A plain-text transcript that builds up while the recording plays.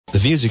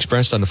views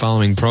expressed on the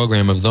following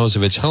program of those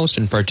of its hosts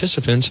and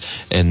participants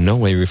in no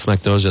way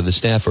reflect those of the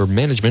staff or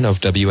management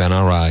of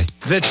WNRI.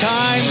 The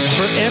time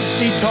for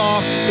empty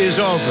talk is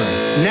over.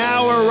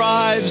 Now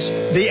arrives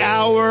the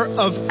hour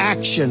of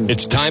action.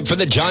 It's time for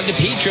the John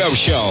DePietro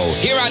Show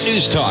here on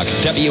News Talk,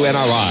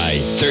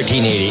 WNRI,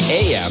 1380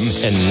 AM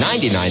and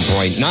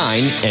 99.9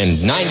 and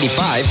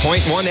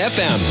 95.1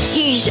 FM.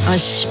 He's a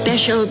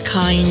special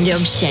kind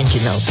of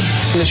sentinel.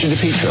 Mr.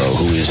 DePietro,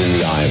 who is in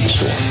the eye of the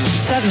storm.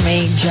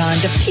 Suddenly, John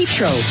DePietro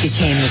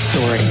became the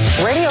story.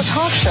 Radio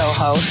talk show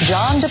host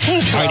John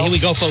DePietro. All right, here we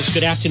go, folks.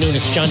 Good afternoon.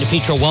 It's John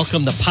DePietro.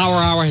 Welcome. The Power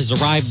Hour has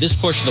arrived. This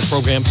portion of the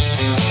program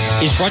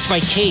is brought to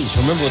you by Kay's.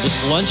 Remember, with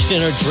this lunch,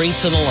 dinner,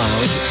 drinks in the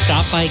lounge,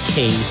 stop by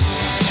Kay's.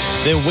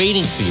 They're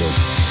waiting for you.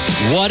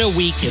 What a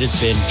week it has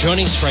been.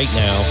 Joining us right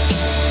now,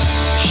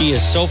 she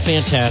is so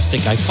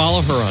fantastic. I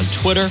follow her on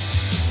Twitter.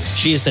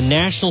 She is the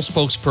national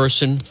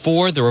spokesperson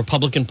for the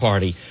Republican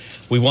Party.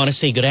 We want to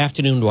say good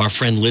afternoon to our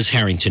friend Liz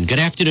Harrington. Good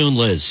afternoon,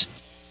 Liz.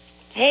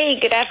 Hey,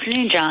 good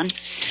afternoon, John.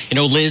 You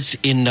know, Liz,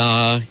 in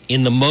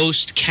the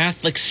most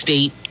Catholic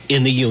state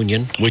in the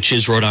Union, which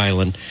is Rhode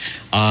Island,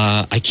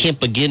 I can't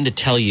begin to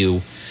tell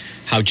you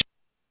how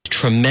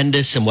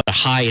tremendous and what a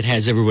high it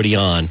has everybody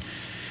on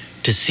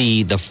to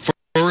see the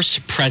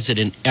first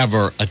president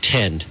ever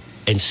attend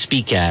and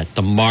speak at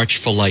the March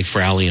for Life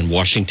rally in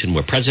Washington,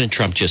 where President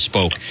Trump just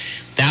spoke.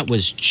 That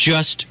was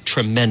just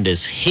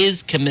tremendous.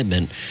 His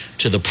commitment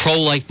to the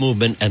pro-life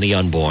movement and the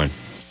unborn.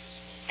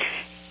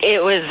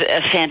 It was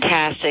a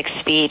fantastic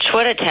speech.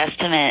 What a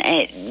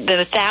testament.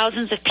 The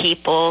thousands of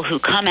people who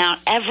come out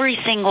every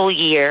single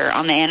year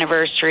on the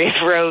anniversary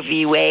of Roe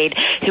v. Wade,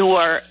 who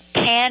are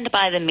panned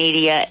by the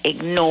media,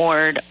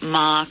 ignored,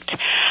 mocked,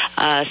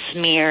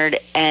 smeared,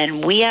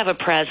 and we have a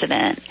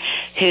president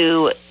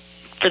who,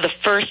 for the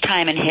first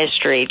time in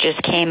history,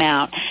 just came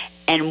out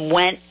and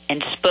went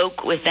and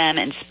spoke with them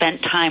and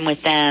spent time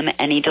with them,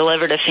 and he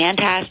delivered a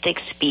fantastic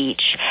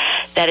speech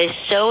that is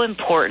so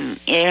important.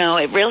 You know,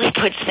 it really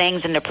puts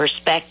things into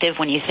perspective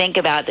when you think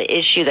about the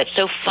issue that's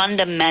so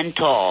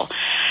fundamental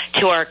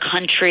to our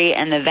country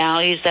and the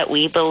values that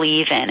we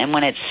believe in, and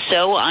when it's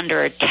so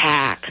under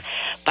attack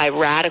by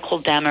radical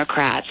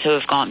Democrats who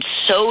have gone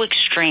so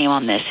extreme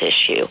on this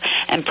issue.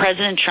 And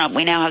President Trump,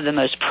 we now have the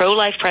most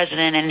pro-life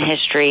president in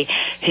history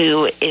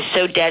who is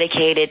so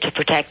dedicated to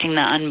protecting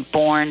the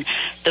unborn,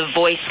 the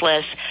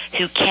voiceless,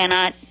 who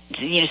cannot,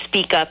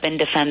 speak up and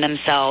defend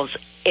themselves.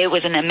 It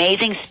was an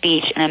amazing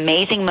speech, an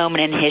amazing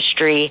moment in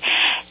history.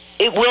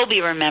 It will be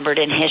remembered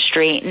in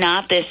history,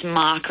 not this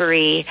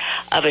mockery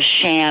of a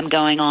sham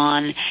going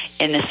on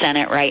in the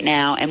Senate right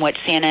now, and what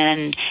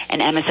CNN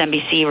and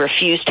MSNBC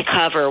refused to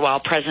cover while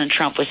President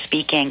Trump was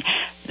speaking.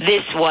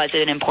 This was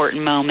an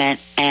important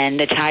moment, and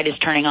the tide is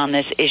turning on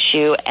this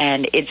issue,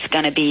 and it's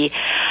going to be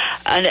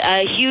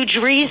a huge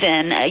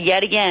reason,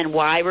 yet again,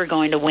 why we're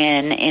going to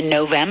win in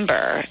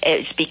November.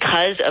 It's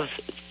because of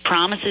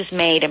promises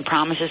made and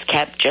promises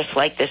kept, just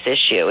like this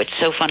issue. It's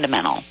so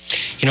fundamental.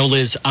 You know,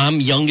 Liz,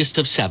 I'm youngest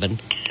of 7,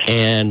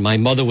 and my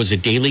mother was a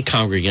daily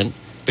congregant,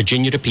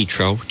 Virginia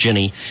DePietro,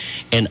 Ginny,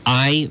 and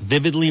I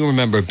vividly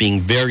remember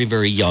being very,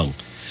 very young,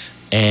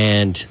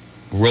 and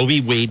Roe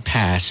v. Wade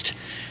passed,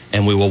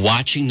 and we were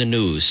watching the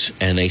news,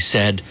 and they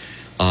said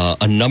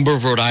a number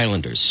of Rhode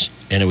Islanders,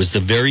 and it was the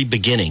very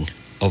beginning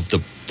of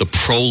the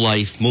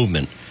pro-life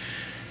movement,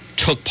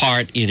 took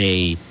part in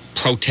a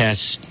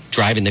protest,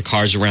 driving the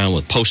cars around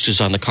with posters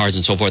on the cars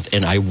and so forth,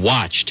 and I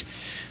watched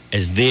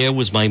as there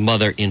was my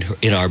mother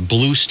in our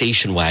blue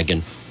station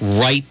wagon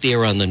right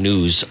there on the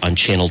news on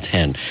Channel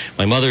 10.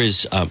 My mother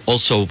is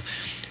also,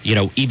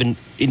 even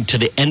into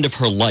the end of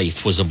her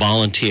life, was a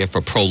volunteer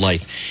for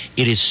pro-life.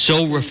 It is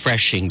so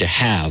refreshing to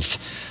have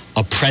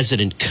a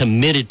president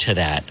committed to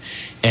that.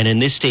 And in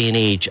this day and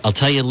age, I'll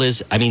tell you,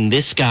 Liz, I mean,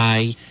 this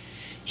guy,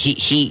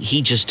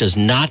 he just does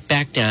not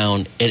back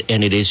down,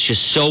 and it is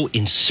just so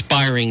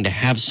inspiring to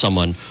have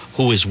someone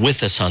who is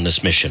with us on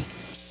this mission.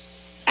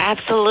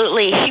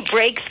 Absolutely. He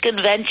breaks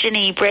convention.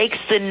 He breaks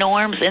the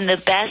norms in the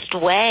best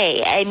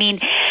way. I mean,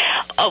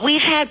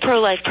 we've had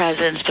pro-life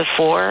presidents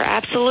before,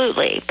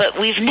 absolutely, but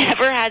we've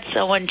never had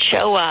someone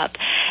show up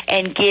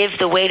and give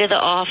the weight of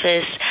the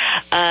office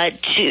to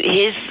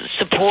his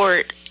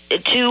support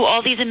to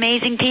all these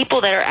amazing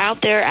people that are out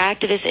there,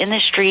 activists in the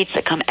streets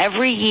that come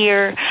every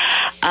year,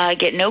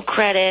 get no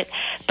credit,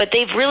 but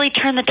they've really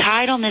turned the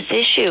tide on this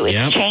issue.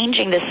 It's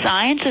changing. The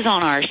science is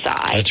on our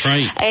side. That's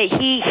right.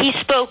 He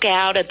spoke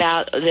out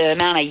about the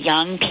amount of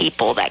young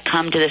people that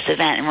come to this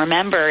event. And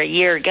remember, a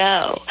year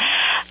ago,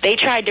 they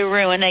tried to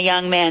ruin a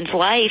young man's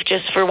life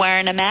just for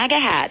wearing a MAGA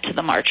hat to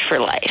the March for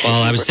Life.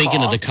 Well, I was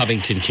thinking of the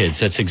Covington kids.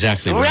 That's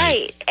exactly right.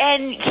 Right.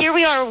 And here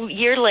we are a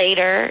year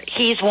later.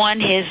 He's won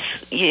his,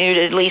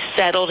 at least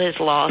settled his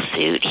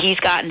lawsuit. He's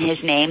gotten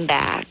his name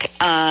back.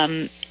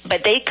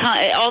 But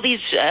all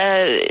these,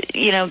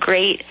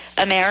 great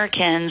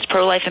Americans,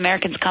 pro-life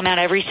Americans, come out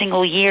every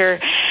single year.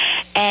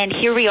 And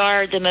here we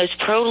are, the most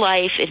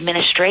pro-life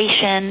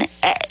administration.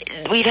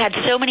 We've had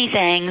so many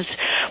things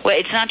Well,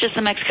 it's not just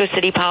the Mexico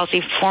City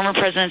policy. Former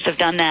presidents have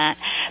done that,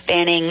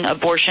 banning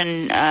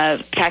abortion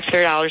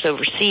taxpayer dollars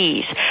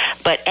overseas,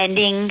 but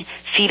ending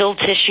fetal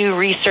tissue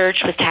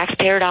research with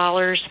taxpayer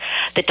dollars,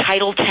 the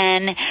Title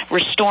X,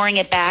 restoring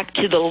it back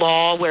to the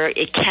law where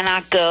it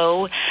cannot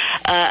go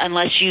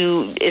unless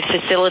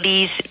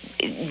facilities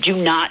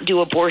do not do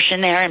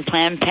abortion there, and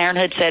Planned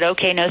Parenthood said,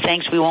 okay, no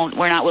thanks, we're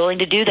not willing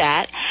to do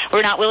that.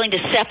 We're not willing to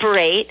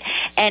separate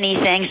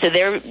anything, so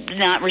they're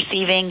not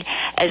receiving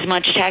as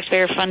much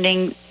taxpayer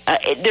funding.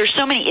 There's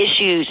so many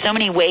issues, so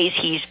many ways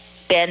he's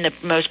been the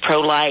most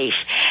pro-life,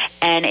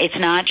 and it's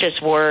not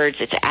just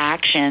words, it's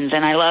actions.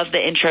 And I love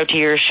the intro to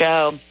your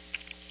show,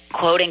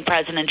 quoting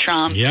President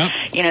Trump. Yep.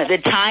 You know, the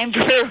time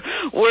for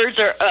words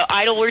or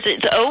idle words,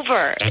 it's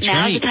over. That's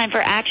Now's right. the time for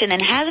action. And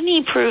hasn't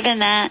he proven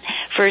that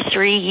for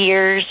 3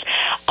 years?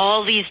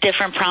 All these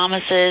different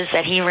promises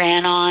that he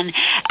ran on.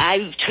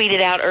 I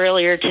tweeted out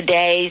earlier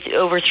today,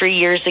 over 3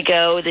 years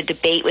ago, the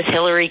debate with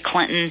Hillary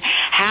Clinton.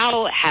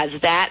 How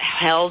has that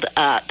held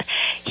up?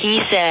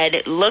 He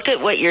said, look at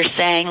what you're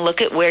saying,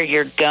 look at where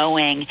you're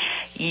going.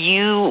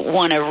 You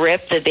want to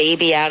rip the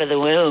baby out of the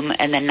womb,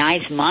 and the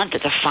 9th month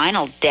is the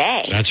final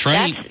day. That's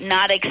right. That's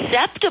not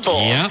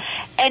acceptable. Yeah.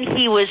 And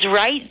he was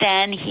right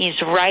then,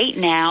 he's right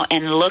now,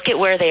 and look at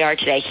where they are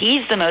today.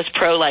 He's the most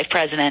pro-life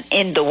president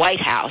in the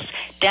White House.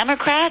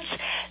 Democrats,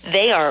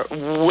 they are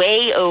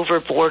way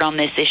overboard on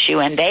this issue,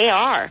 and they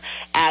are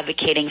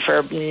advocating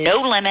for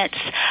no limits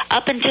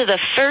up until the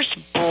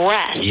first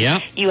breath.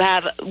 Yep. You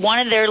have one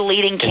of their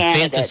leading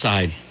candidates.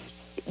 Infanticide.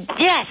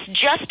 Yes,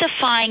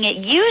 justifying it,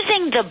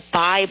 using the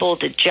Bible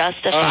to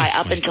justify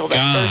up until the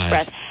first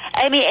breath.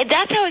 I mean,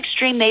 that's how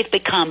extreme they've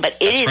become, but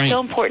it is so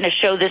important to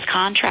show this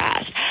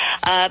contrast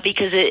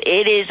because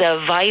it is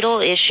a vital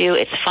issue.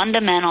 It's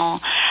fundamental.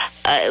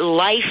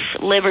 Life,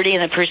 liberty,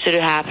 and the pursuit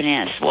of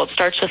happiness. Well, it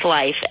starts with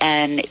life,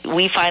 and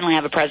we finally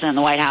have a president in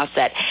the White House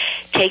that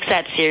takes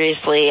that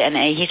seriously, and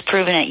he's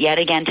proven it yet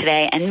again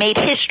today and made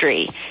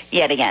history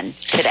yet again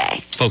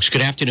today. Folks,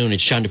 good afternoon.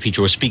 It's John DePietro.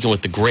 We're speaking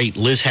with the great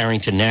Liz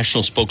Harrington,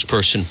 national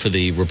spokesperson for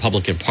the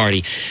Republican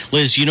Party.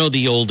 Liz, you know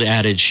the old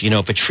adage,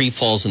 if a tree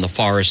falls in the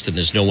forest and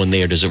there's no one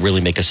there, does it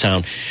really make a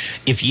sound?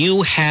 If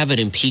you have an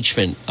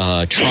impeachment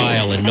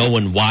trial and no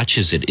one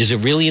watches it, is it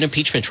really an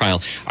impeachment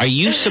trial? Are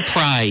you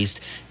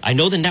surprised? I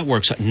know the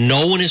networks,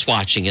 no one is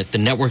watching it. The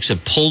networks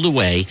have pulled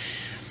away.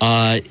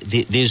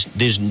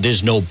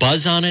 There's no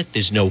buzz on it.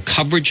 There's no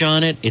coverage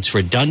on it. It's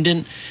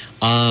redundant.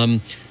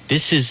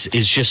 This is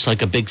just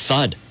like a big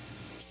thud.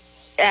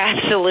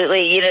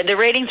 Absolutely. The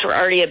ratings were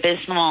already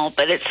abysmal,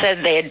 but it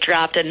said they had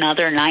dropped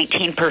another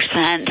 19%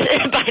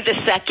 by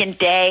the second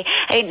day.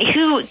 I mean,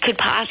 who could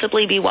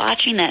possibly be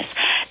watching this?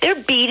 They're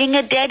beating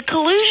a dead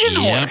collusion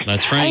horse. Yeah,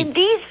 that's right. I mean,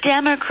 these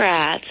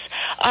Democrats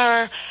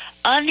are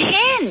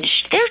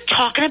unhinged. They're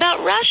talking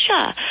about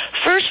Russia.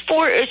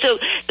 So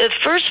the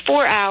first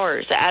 4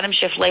 hours, Adam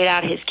Schiff laid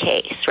out his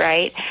case,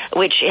 right?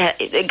 Which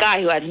a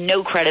guy who has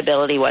no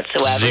credibility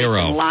whatsoever,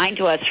 Zero. lying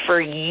to us for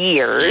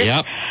years,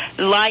 Yep.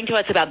 lying to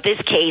us about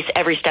this case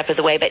every step of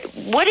the way. But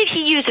what did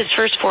he use his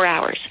first 4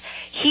 hours?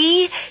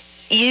 He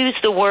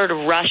used the word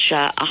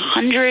Russia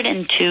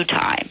 102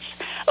 times.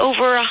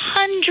 Over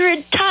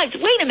 100 times.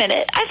 Wait a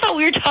minute. I thought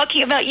we were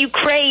talking about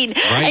Ukraine.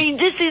 Right. I mean,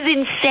 this is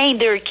insane.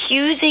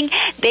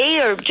 They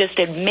are just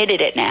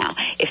admitted it now.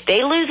 If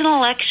they lose an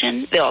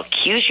election, they'll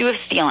accuse you of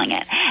stealing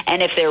it.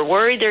 And if they're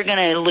worried they're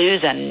going to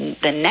lose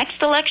the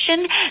next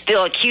election,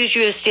 they'll accuse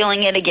you of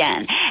stealing it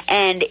again.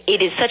 And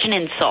it is such an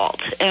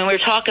insult. And we're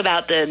talking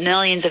about the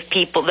millions of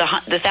people,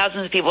 the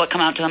thousands of people that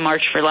come out to the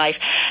March for Life,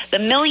 the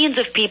millions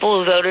of people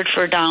who voted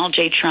for Donald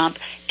J. Trump.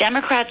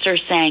 Democrats are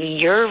saying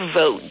your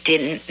vote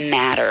didn't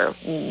matter.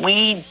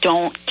 We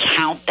don't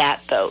count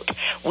that vote.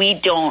 We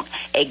don't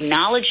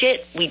acknowledge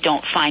it. We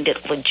don't find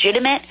it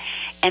legitimate.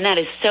 And that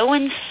is so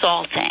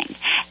insulting.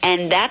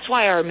 And that's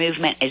why our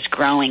movement is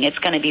growing. It's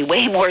going to be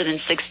way more than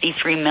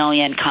 63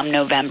 million come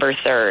November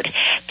 3rd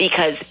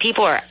because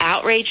people are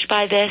outraged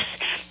by this.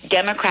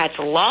 Democrats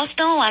lost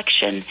an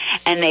election,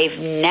 and they've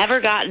never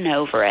gotten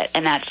over it.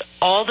 And that's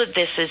all that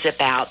this is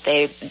about.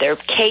 Their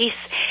case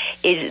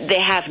is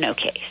they have no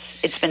case.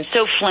 It's been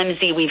so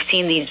flimsy. We've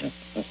seen these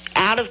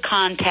out of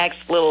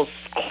context little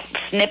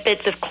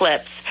snippets of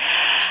clips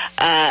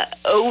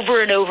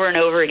over and over and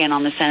over again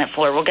on the Senate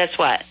floor. Well, guess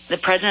what? The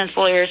president's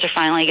lawyers are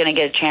finally going to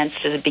get a chance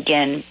to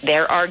begin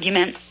their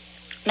argument.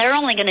 They're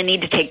only going to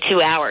need to take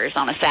 2 hours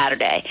on a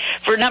Saturday.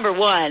 For number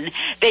one,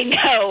 they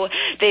know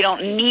they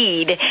don't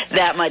need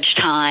that much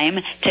time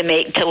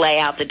to lay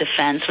out the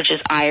defense, which is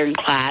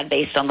ironclad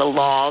based on the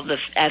law, the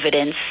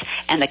evidence,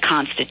 and the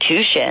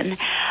Constitution.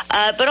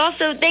 But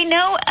also, they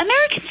know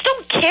Americans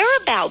don't care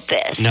about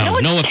this. No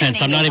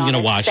offense. I'm not even going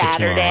to watch it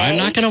tomorrow. I'm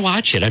not going to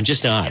watch it. I'm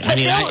just not. I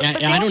mean,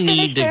 I don't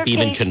need to be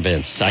even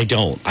convinced. I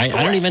don't. I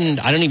don't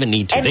even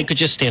need to. They could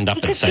just stand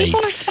up and say.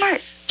 People are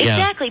smart. Yeah.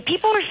 Exactly.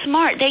 People are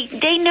smart.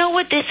 They know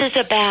what this is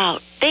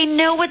about. They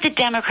know what the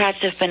Democrats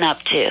have been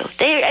up to.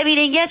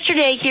 And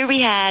yesterday here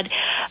we had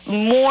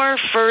more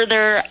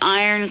further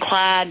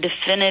ironclad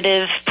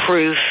definitive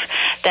proof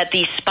that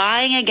the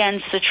spying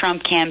against the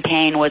Trump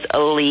campaign was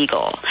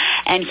illegal.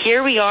 And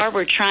here we are,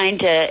 we're trying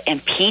to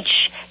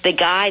impeach the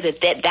guy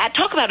that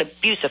talk about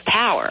abuse of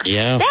power.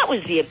 Yeah. That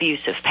was the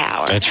abuse of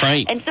power. That's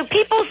right. And so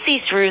people see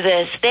through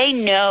this. They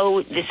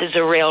know this is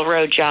a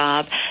railroad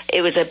job.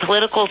 It was a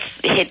political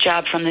hit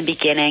job from the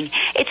beginning.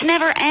 It's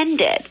never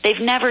ended. They've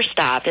never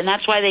stopped. And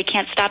that's why they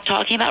can't stop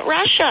talking about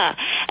Russia.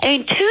 I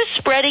mean, two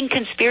spreading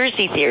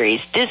conspiracy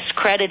theories,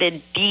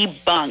 discredited,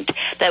 debunked,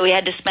 that we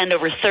had to spend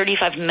over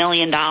 $35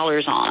 million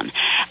on.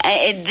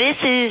 And this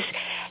is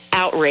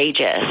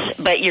outrageous,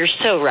 but you're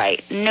so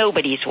right.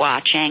 Nobody's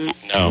watching.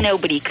 No.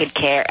 Nobody could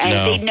care. And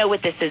No. they know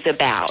what this is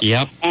about.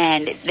 Yep.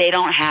 And they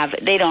don't have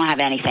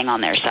anything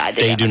on their side.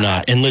 They do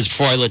not. And Liz,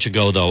 before I let you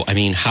go, though, I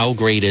mean, how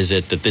great is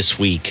it that this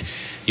week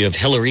you have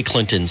Hillary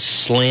Clinton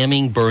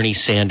slamming Bernie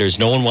Sanders?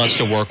 No one wants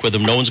to work with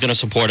him. No one's going to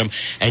support him.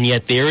 And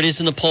yet there it is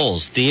in the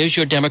polls. There's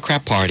your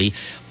Democrat Party.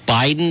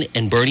 Biden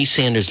and Bernie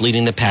Sanders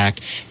leading the pack,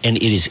 and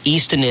it is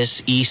east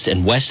is east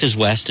and west is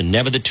west, and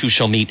never the two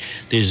shall meet.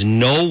 There's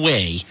no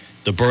way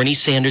the Bernie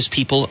Sanders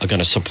people are going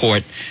to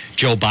support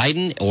Joe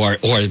Biden or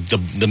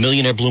the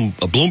millionaire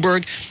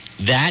Bloomberg.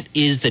 That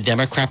is the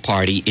Democrat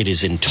Party. It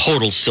is in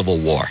total civil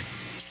war.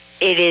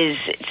 It is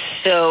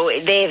so.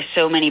 They have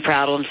so many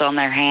problems on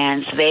their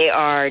hands. They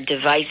are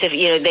divisive.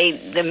 You know,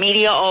 the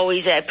media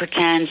always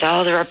pretends,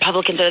 oh, the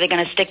Republicans, are they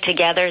going to stick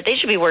together? They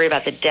should be worried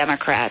about the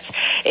Democrats.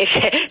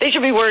 They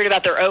should be worried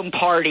about their own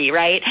party,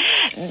 right?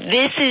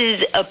 This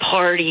is a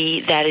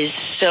party that is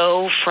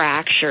so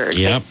fractured.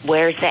 Yep.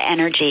 Where's the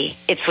energy?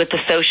 It's with the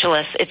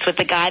socialists. It's with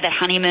the guy that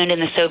honeymooned in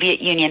the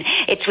Soviet Union.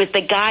 It's with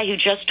the guy who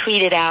just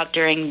tweeted out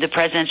during the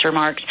president's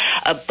remarks,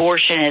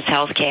 abortion is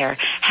health care.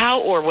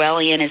 How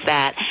Orwellian is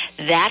that?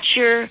 That's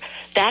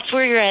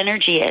where your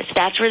energy is.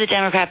 That's where the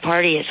Democrat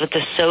Party is, with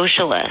the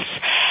socialists.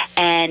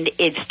 And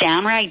it's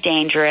downright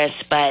dangerous,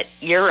 but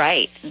you're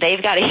right.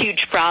 They've got a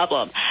huge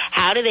problem.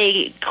 How do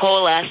they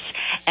coalesce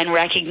and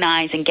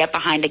recognize and get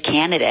behind a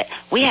candidate?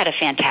 We had a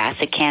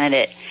fantastic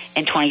candidate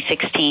in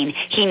 2016.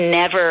 He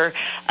never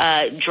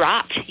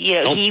dropped. You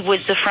know, Nope. He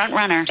was the front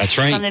runner. That's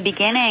right. From the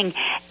beginning.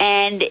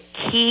 And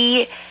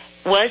he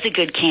was a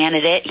good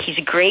candidate. He's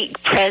a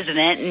great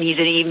president, and he's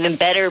an even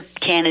better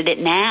candidate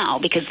now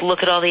because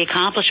look at all the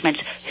accomplishments.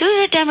 Who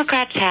do the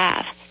Democrats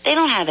have? They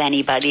don't have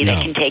anybody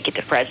that can take it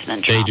to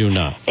President Trump. They do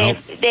not.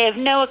 They have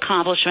no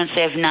accomplishments.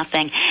 They have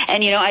nothing.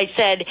 And, you know, I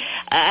said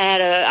I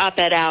had an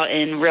op-ed out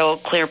in Real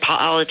Clear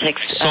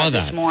Politics Saw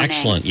that. this morning.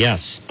 Excellent,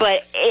 yes.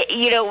 But,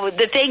 you know,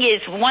 the thing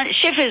is,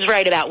 Schiff is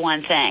right about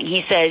one thing.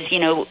 He says, you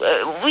know,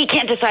 we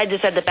can't decide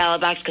this at the ballot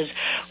box because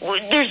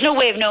there's no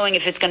way of knowing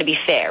if it's going to be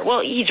fair.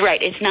 Well, he's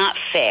right. It's not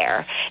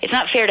fair. It's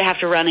not fair to have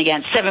to run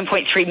against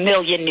 7.3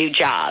 million new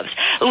jobs,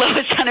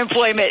 lowest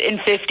unemployment in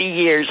 50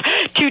 years,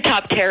 2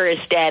 top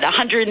terrorists dead,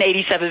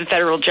 187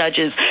 federal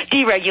judges,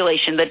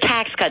 deregulation, the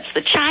tax cuts,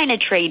 the China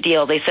trade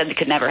deal they said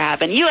could never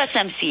happen,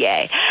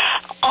 USMCA,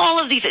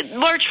 all of these,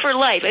 March for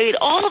Life. I mean,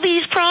 all of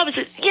these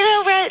promises. You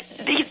know,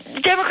 the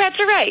Democrats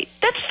are right.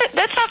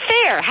 That's not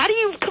fair. How do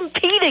you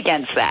compete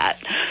against that?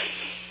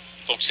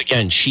 Folks,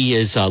 again, she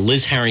is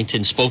Liz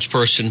Harrington,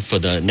 spokesperson for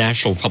the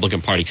National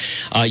Republican Party.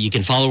 You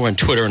can follow her on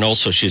Twitter, and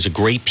also she has a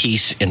great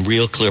piece in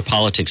Real Clear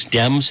Politics.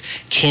 Dems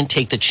can't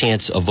take the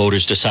chance of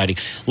voters deciding.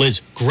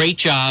 Liz, great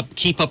job.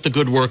 Keep up the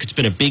good work. It's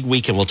been a big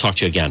week, and we'll talk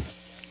to you again.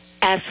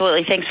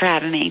 Absolutely. Thanks for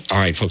having me. All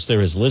right, folks,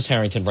 there is Liz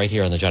Harrington right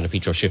here on the John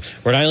DePietro Show.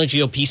 Rhode Island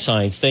GOP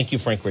signs. Thank you,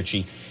 Frank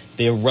Ritchie.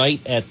 They're right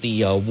at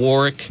the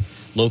Warwick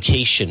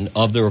location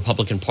of the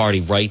Republican Party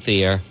right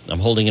there. I'm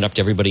holding it up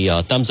to everybody.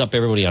 Thumbs up,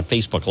 everybody on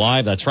Facebook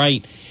Live. That's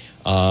right.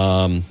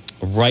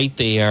 Right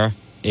there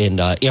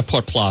in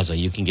Airport Plaza.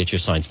 You can get your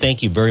signs.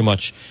 Thank you very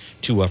much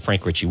to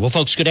Frank Ritchie. Well,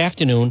 folks, good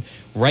afternoon.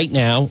 Right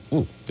now,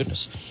 oh,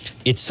 goodness.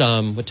 It's,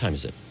 what time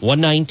is it?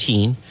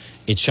 1:19.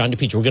 It's John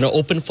DePietro. We're going to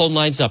open phone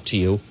lines up to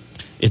you.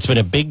 It's been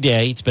a big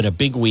day. It's been a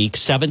big week.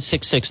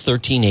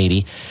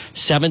 766-1380.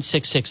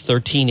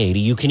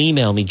 766-1380. You can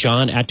email me,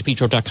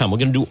 john@depetro.com. We're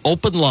going to do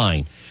open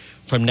line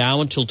from now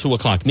until 2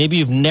 o'clock. Maybe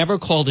you've never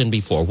called in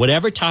before.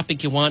 Whatever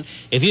topic you want,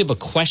 if you have a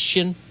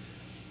question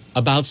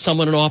about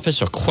someone in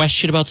office or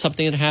question about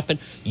something that happened,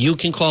 you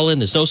can call in.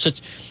 There's no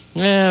such,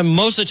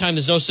 most of the time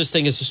there's no such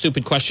thing as a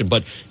stupid question,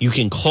 but you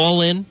can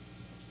call in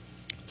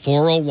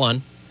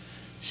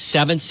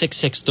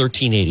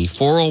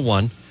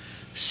 401-766-1380.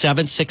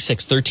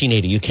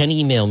 401-766-1380. You can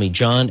email me,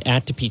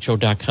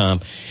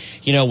 john@depetro.com.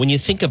 You know, when you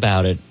think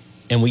about it,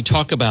 and we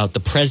talk about the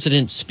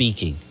president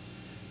speaking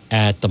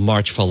at the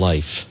March for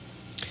Life,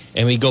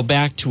 and we go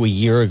back to a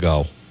year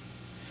ago,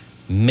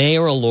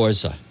 Mayor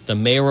Elorza, the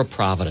mayor of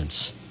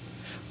Providence,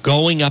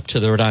 going up to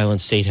the Rhode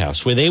Island State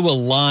House, where they were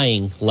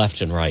lying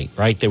left and right?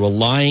 They were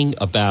lying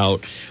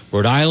about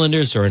Rhode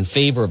Islanders are in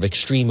favor of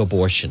extreme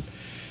abortion.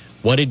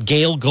 What did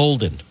Gail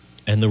Golden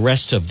and the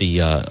rest of the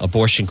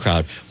abortion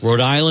crowd? Rhode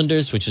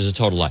Islanders, which is a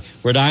total lie.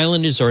 Rhode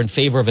Islanders are in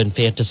favor of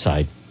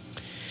infanticide.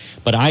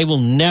 But I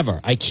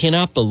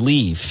cannot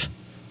believe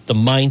the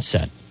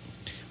mindset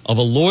of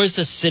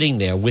Elorza sitting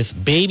there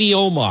with baby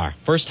Omar.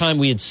 First time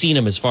we had seen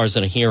him as far as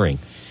in a hearing.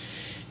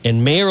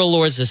 And Mayor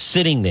Elorza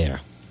sitting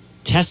there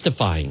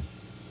testifying.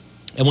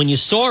 And when you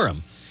saw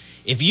him,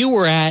 if you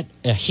were at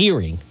a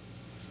hearing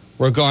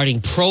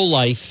regarding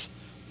pro-life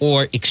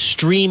or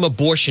extreme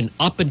abortion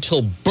up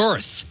until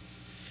birth,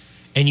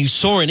 and you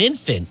saw an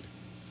infant,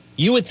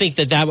 you would think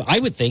that I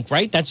would think,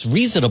 right, that's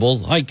reasonable.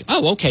 Like,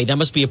 oh, okay, that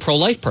must be a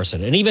pro-life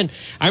person. And even,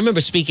 I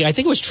remember speaking, I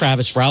think it was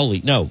Tyler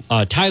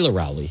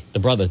Rowley, the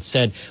brother,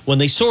 said when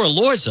they saw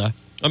Elorza,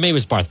 or maybe it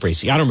was Barth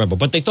Bracey, I don't remember,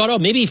 but they thought, oh,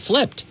 maybe he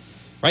flipped,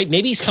 right?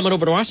 Maybe he's coming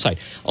over to our side.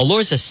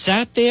 Elorza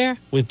sat there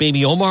with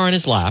baby Omar on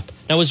his lap.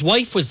 Now, his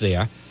wife was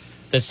there,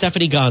 that's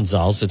Stephanie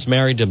Gonzalez, that's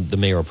married to the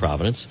mayor of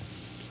Providence.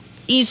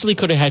 Easily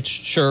could have had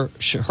her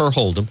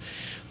hold him.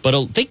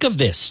 But think of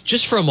this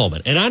just for a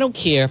moment. And I don't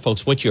care,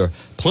 folks, what your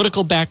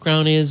political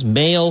background is,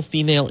 male,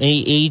 female,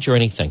 any age or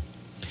anything.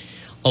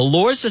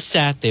 Elorza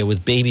sat there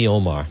with baby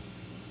Omar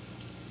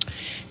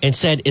and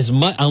said,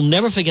 I'll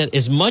never forget,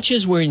 as much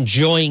as we're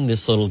enjoying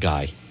this little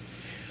guy,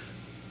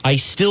 I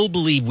still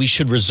believe we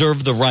should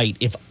reserve the right,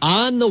 if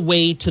on the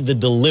way to the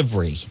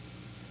delivery,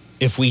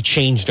 if we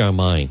changed our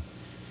mind.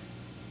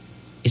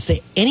 Is there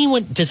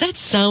anyone, does that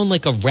sound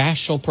like a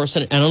rational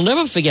person? And I'll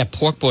never forget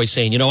Pork Boy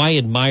saying, I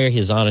admire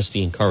his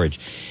honesty and courage.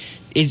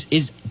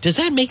 Does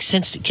that make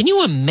sense? Can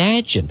you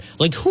imagine?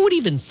 Like, who would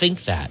even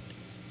think that?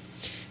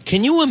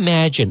 Can you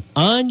imagine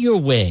on your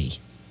way,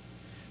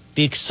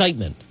 the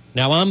excitement?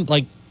 Now, I'm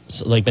like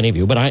many of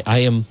you, but I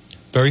am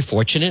very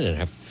fortunate and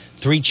have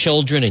 3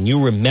 children. And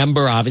you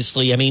remember,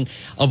 obviously, I mean,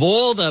 of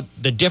all the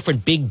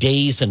different big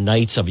days and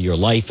nights of your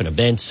life and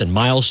events and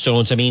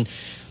milestones, I mean,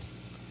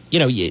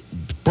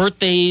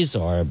 birthdays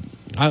or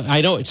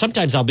I don't,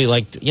 sometimes I'll be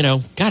like,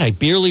 God, I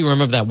barely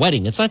remember that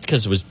wedding. It's not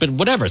because it was, but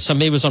whatever,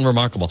 maybe it was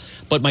unremarkable.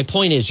 But my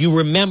point is, you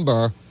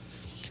remember,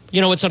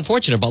 it's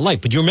unfortunate about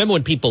life, but you remember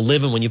when people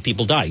live and when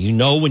people die.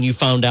 When you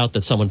found out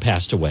that someone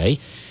passed away,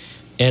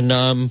 and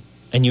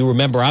you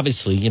remember,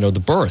 obviously, the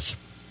birth.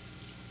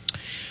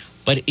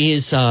 But it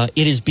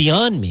is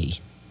beyond me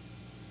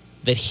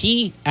that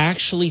he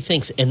actually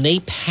thinks, and they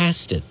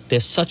passed it. They're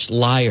such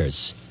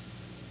liars.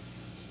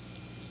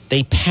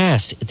 They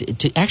passed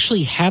to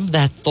actually have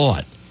that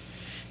thought.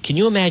 Can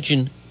you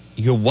imagine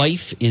your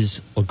wife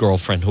is a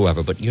girlfriend,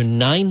 whoever, but you're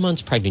 9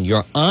 months pregnant.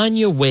 You're on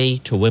your way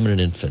to women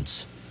and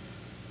infants.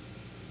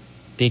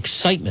 The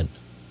excitement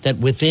that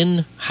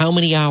within how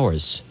many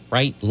hours,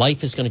 right,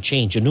 life is going to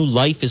change. A new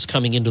life is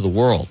coming into the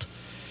world.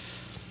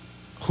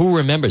 Who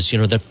remembers,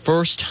 that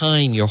first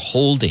time you're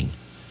holding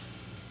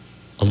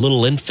a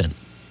little infant?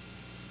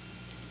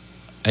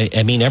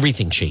 I mean,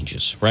 everything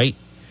changes, right?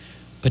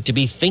 But to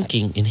be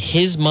thinking in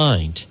his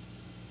mind,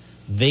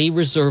 they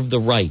reserve the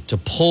right to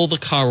pull the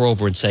car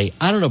over and say,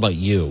 I don't know about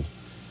you,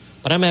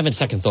 but I'm having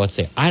second thoughts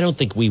there. I don't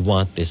think we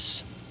want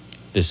this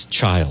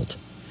child.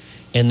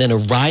 And then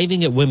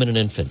arriving at women and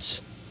infants,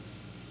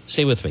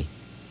 stay with me,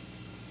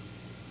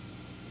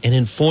 and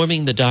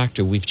informing the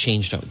doctor we've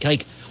changed our,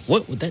 like,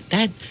 what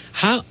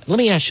how, let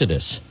me ask you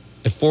this,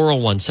 at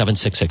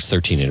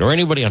 401-766-1380, or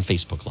anybody on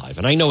Facebook Live,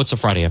 and I know it's a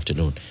Friday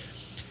afternoon,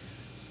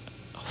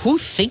 who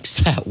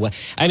thinks that way?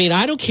 I mean,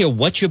 I don't care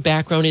what your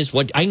background is.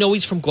 I know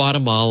he's from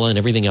Guatemala and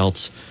everything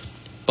else,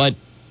 but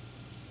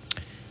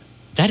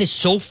that is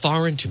so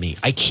foreign to me.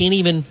 I can't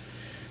even,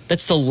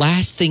 that's the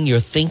last thing you're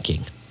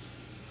thinking.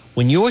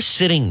 When you're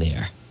sitting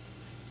there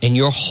and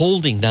you're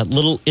holding that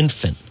little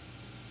infant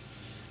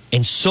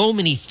and so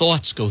many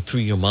thoughts go through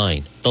your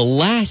mind, the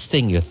last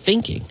thing you're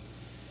thinking,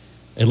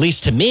 at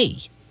least to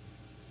me,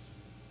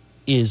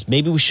 is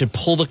maybe we should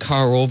pull the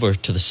car over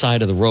to the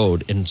side of the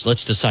road and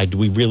let's decide, do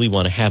we really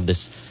want to have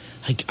this?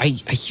 Like,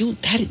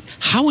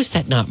 how is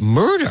that not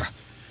murder?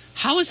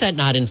 How is that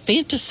not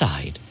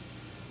infanticide?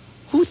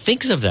 Who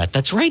thinks of that?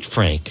 That's right,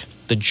 Frank.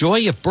 The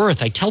joy of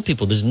birth. I tell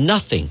people there's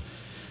nothing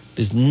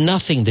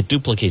that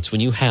duplicates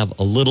when you have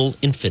a little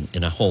infant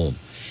in a home.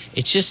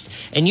 It's just,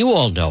 and you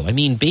all know, I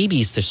mean,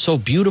 babies, they're so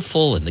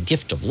beautiful and the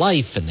gift of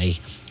life, and they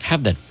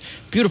have that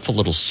beautiful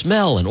little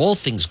smell and all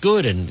things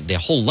good and their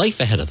whole life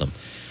ahead of them.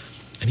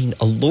 I mean,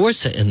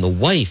 Elorza and the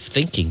wife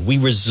thinking we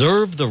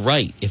reserve the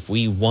right if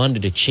we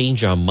wanted to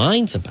change our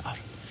minds about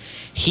it.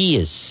 He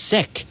is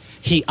sick.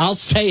 I'll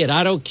say it.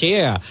 I don't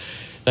care.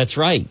 That's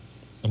right.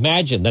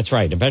 Imagine. That's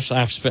right.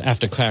 Especially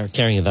after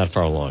carrying it that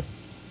far along.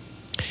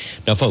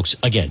 Now, folks,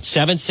 again,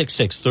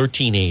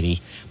 766-1380.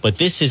 But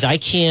this is, I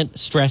can't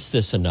stress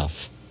this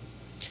enough.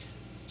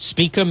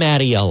 Speaker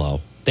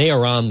Mattiello, they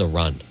are on the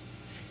run.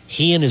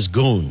 He and his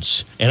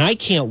goons. And I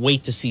can't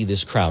wait to see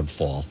this crowd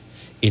fall.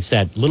 It's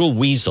that little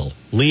weasel,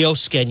 Leo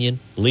Skenyon.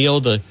 Leo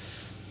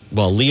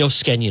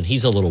Skenyon,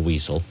 he's a little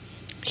weasel.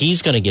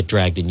 He's going to get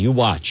dragged in. You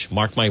watch.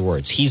 Mark my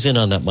words. He's in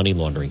on that money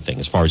laundering thing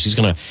as far as he's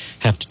going to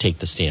have to take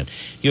the stand.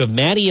 You have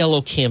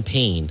Mattiello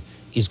campaign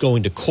is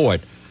going to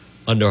court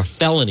under a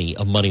felony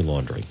of money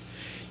laundering.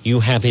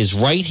 You have his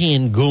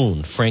right-hand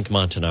goon, Frank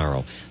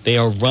Montanaro. They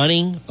are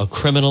running a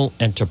criminal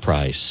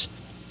enterprise.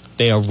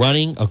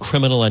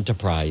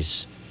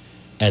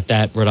 At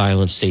that Rhode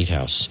Island State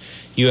House.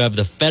 You have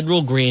the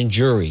federal grand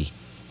jury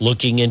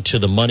looking into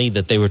the money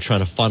that they were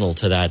trying to funnel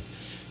to that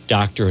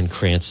doctor in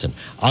Cranston.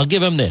 I'll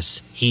give him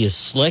this. He is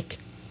slick.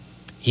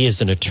 He is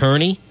an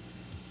attorney.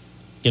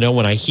 You know,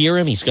 when I hear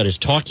him, he's got his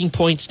talking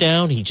points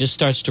down. He just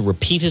starts to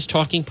repeat his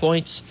talking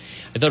points.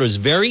 I thought it was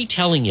very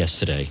telling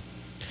yesterday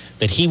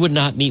that he would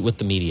not meet with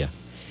the media.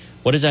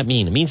 What does that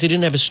mean? It means he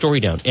didn't have his story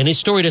down. And his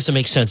story doesn't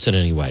make sense in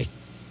any way.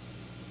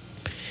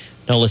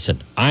 Now,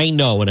 listen, I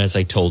know, and as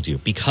I told you,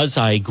 because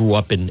I grew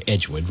up in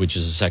Edgewood, which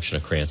is a section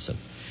of Cranston,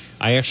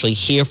 I actually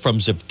hear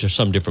from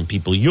some different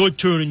people, you're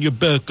turning your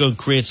back on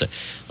Cranston.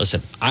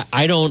 Listen,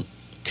 I don't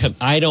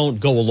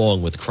go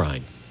along with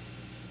crime.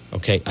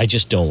 Okay? I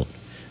just don't.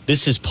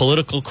 This is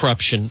political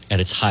corruption at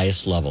its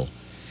highest level.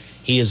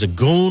 He is a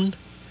goon.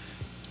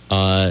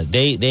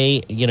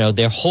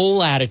 Their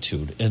whole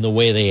attitude and the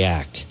way they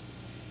act.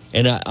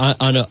 And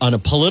on a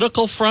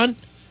political front,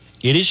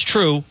 it is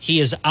true, he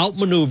has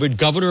outmaneuvered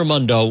Governor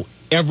Raimondo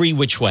every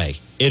which way.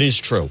 It is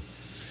true.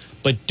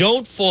 But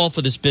don't fall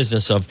for this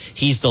business of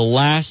he's the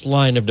last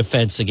line of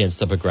defense against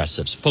the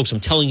progressives. Folks, I'm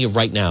telling you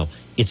right now,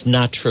 it's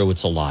not true.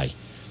 It's a lie.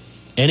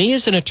 And he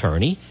is an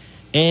attorney,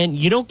 and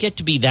you don't get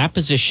to be that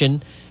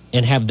position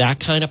and have that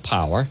kind of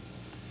power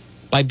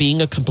by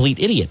being a complete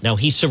idiot. Now,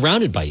 he's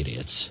surrounded by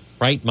idiots,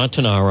 right?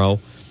 Montanaro.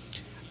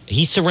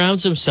 He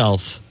surrounds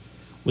himself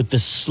with the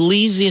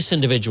sleaziest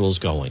individuals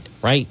going,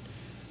 right?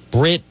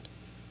 Britt,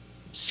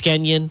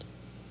 Skenyon,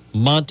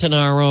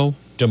 Montanaro,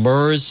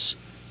 Demers.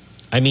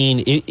 I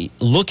mean,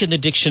 look in the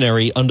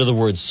dictionary under the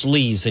word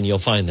sleaze and you'll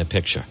find the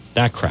picture.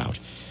 That crowd.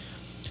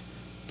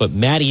 But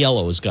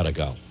Mattiello has got to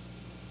go.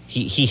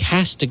 He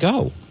has to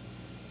go.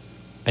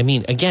 I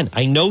mean, again,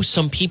 I know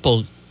some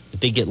people,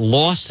 they get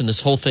lost in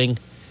this whole thing,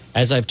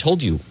 as I've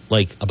told you,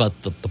 like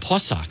about the Paw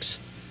Sox.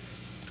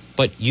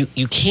 But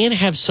you can't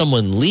have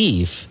someone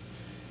leave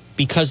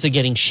because they're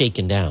getting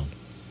shaken down.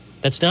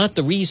 That's not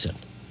the reason.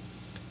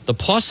 The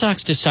Paw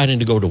Sox deciding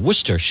to go to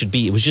Worcester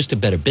it was just a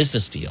better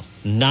business deal,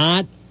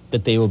 not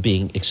that they were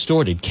being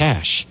extorted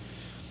cash.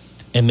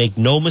 And make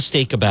no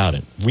mistake about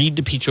it. Read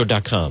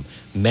DePietro.com.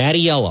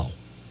 Mattiello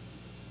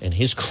and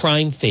his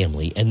crime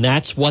family, and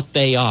that's what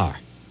they are.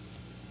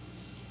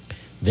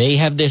 They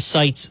have their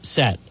sights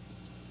set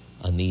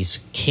on these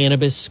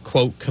cannabis,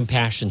 quote,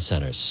 compassion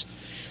centers.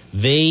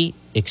 They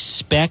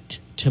expect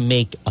to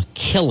make a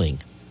killing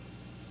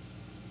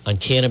on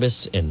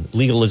cannabis and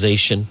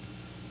legalization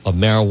of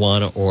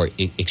marijuana, or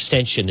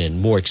extension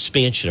and more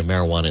expansion of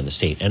marijuana in the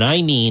state. And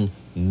I mean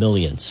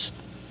millions.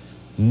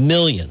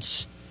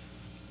 Millions.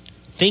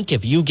 Think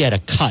if you get a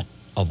cut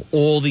of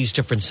all these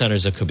different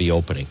centers that could be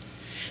opening.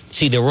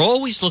 See, they're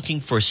always looking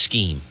for a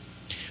scheme.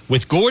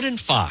 With Gordon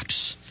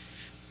Fox,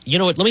 you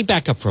know what, let me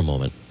back up for a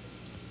moment.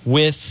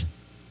 With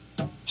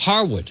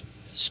Harwood,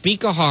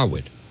 Speaker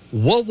Harwood,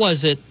 what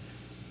was it?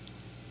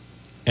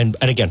 And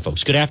again,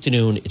 folks, good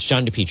afternoon. It's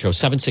John DePietro,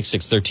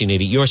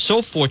 766-1380. You're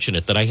so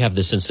fortunate that I have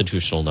this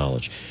institutional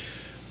knowledge.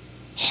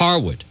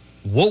 Harwood,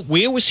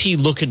 where was he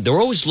looking? They're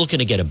always looking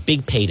to get a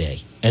big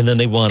payday, and then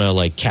they want to,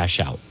 like, cash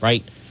out,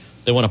 right?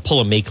 They want to pull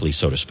a Makeley,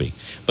 so to speak.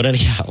 But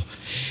anyhow,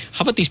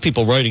 how about these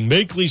people writing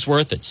Makeley's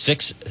worth it?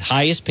 6th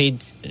highest paid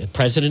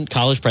president,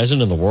 college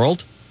president in the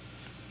world?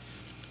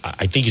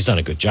 I think he's done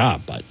a good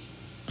job, but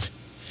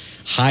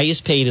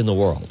highest paid in the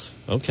world.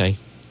 Okay.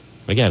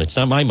 Again, it's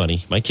not my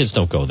money. My kids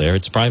don't go there.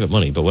 It's private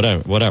money, but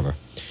whatever.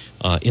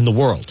 In the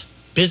world.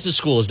 Business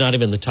school is not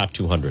even in the top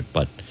 200,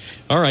 but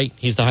all right,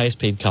 he's the highest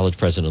paid college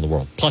president in the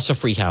world, plus a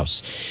free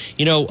house.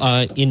 You know,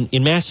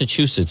 in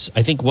Massachusetts,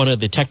 I think one of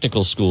the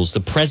technical schools, the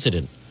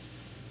president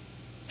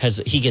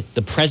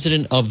the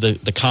president of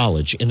the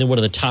college, and then one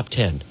of the top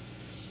 10,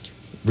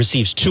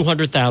 receives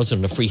 $200,000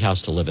 and a free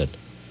house to live in.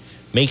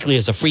 Makeley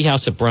has a free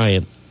house at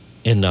Bryant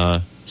in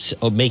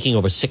making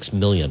over $6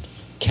 million,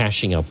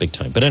 cashing out big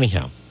time. But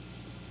anyhow,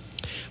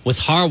 with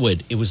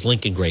Harwood, it was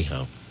Lincoln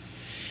Greyhound.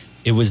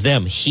 It was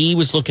them. He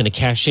was looking to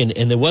cash in,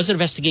 and there was an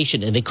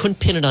investigation, and they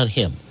couldn't pin it on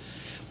him.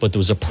 But there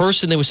was a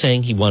person that was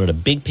saying he wanted a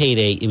big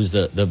payday. It was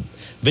the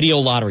video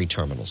lottery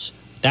terminals.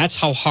 That's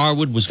how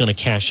Harwood was going to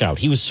cash out.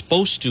 He was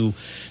supposed to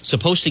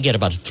get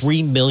about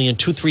 $3 million.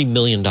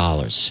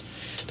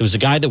 There was a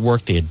guy that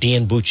worked there,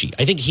 Dan Bucci.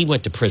 I think he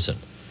went to prison.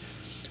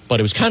 But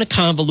it was kind of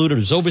convoluted. It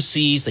was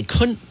overseas. They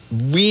couldn't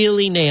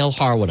really nail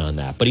Harwood on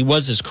that. But he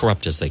was as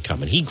corrupt as they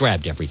come, and he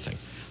grabbed everything.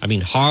 I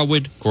mean,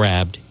 Harwood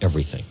grabbed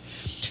everything.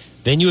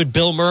 Then you had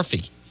Bill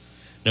Murphy.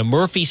 Now,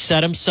 Murphy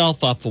set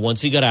himself up for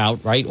once he got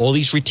out, right? All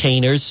these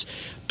retainers.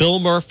 Bill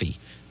Murphy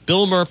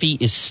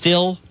is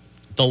still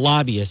the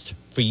lobbyist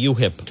for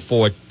UHIP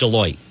for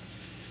Deloitte.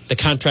 The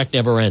contract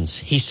never ends.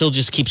 He still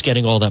just keeps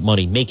getting all that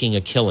money, making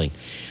a killing.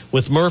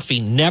 With Murphy,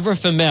 never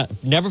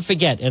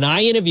forget, and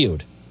I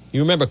interviewed,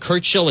 you remember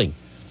Kurt Schilling.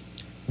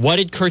 What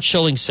did Kurt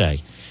Schilling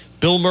say?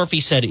 Bill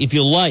Murphy said, if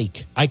you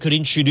like, I could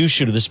introduce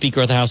you to the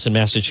Speaker of the House in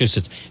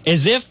Massachusetts.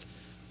 As if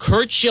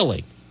Kurt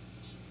Schilling,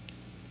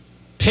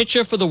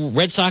 pitcher for the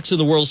Red Sox in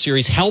the World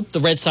Series, helped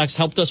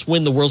us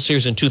win the World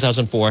Series in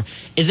 2004,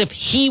 as if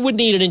he would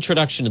need an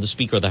introduction to the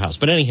Speaker of the House.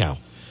 But anyhow,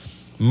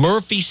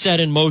 Murphy set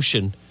in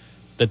motion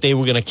that they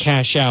were going to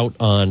cash out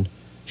on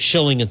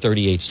Schilling and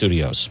 38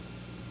 Studios.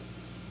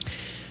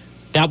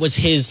 That was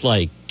his,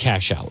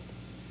 cash out.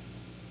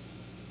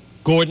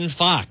 Gordon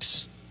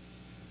Fox.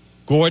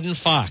 Gordon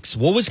Fox.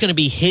 What was going to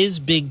be his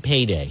big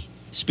payday?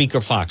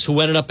 Speaker Fox, who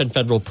ended up in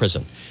federal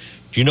prison.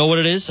 Do you know what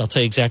it is? I'll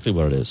tell you exactly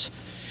what it is.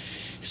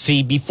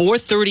 See, before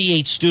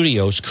 38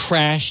 Studios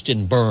crashed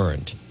and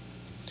burned,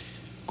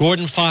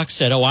 Gordon Fox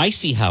said, I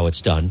see how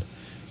it's done.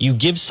 You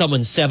give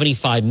someone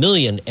 $75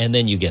 million, and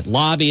then you get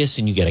lobbyists,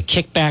 and you get a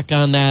kickback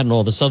on that and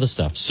all this other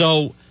stuff.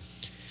 So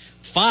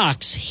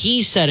Fox,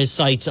 he set his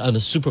sights on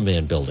the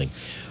Superman building.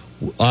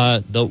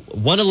 The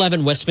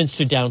 111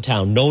 Westminster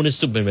downtown, known as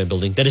Superman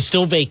building, that is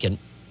still vacant.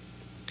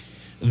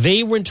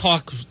 They were in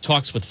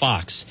talks with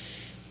Fox.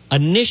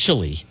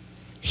 Initially,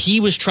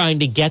 he was trying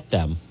to get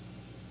them.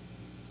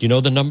 Do you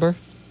know the number?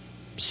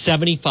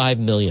 $75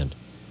 million.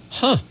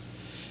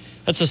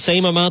 That's the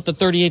same amount that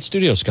 38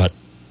 Studios got.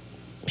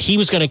 He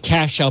was going to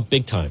cash out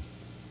big time.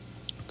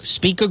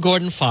 Speaker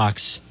Gordon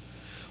Fox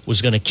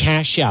was going to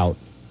cash out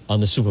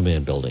on the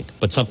Superman building,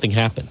 but something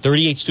happened.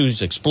 38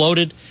 Studios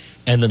exploded,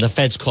 and then the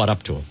feds caught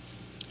up to him.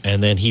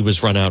 And then he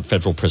was run out of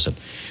federal prison.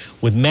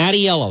 With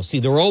Mattiello, see,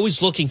 they're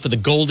always looking for the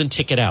golden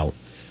ticket out.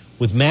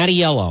 With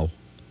Mattiello,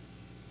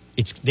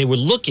 they were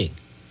looking.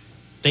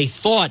 They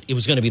thought it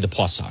was going to be the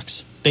Paw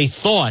Sox. They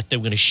thought they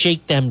were going to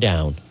shake them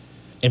down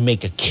and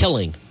make a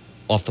killing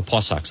off the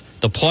Paw Sox.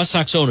 The Paw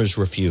Sox owners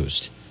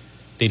refused.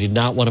 They did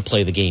not want to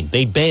play the game.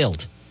 They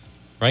bailed,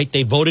 right?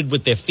 They voted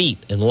with their feet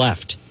and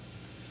left.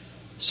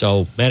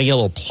 So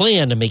Mattiello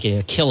planned on making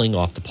a killing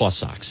off the Paw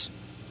Sox.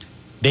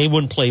 They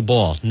wouldn't play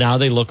ball. Now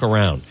they look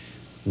around.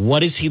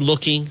 What is he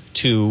looking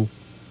to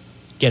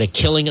get a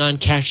killing on,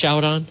 cash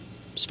out on,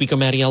 Speaker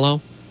Mattiello?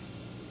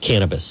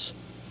 Cannabis,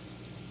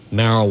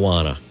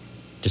 marijuana,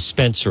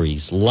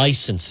 dispensaries,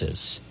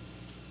 licenses.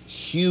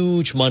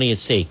 Huge money at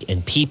stake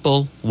and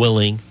people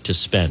willing to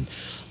spend.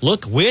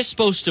 Look, we're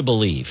supposed to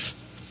believe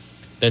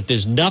that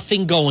there's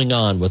nothing going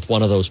on with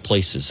one of those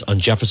places on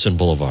Jefferson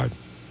Boulevard.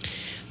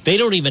 They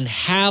don't even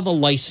have a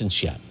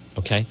license yet,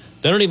 okay?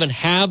 They don't even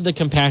have the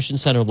Compassion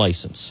Center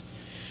license.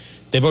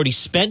 They've already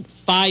spent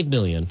 $5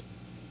 million,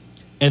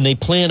 and they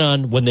plan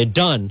on, when they're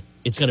done,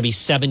 it's going to be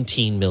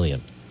 $17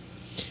 million.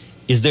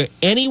 Is there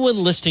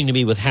anyone listening to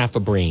me with half a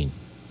brain?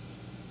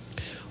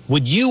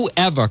 Would you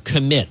ever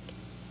commit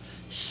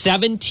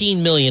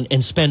 $17 million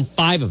and spend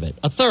 5 of it,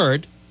 a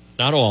third,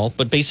 not all,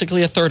 but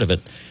basically a third of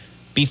it,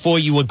 before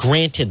you were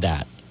granted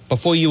that,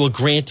 before you were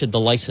granted the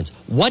license?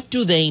 What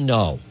do they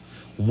know?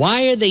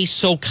 Why are they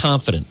so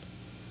confident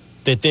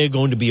that they're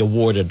going to be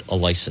awarded a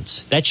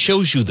license? That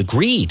shows you the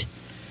greed.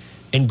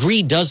 And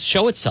greed does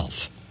show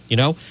itself, you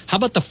know? How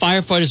about the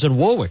firefighters in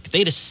Warwick? They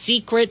had a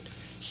secret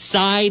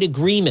side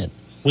agreement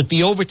with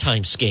the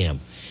overtime scam.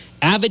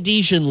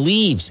 Avedisian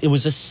leaves. It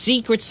was a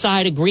secret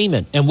side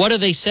agreement. And what do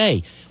they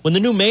say? When the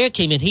new mayor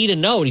came in, he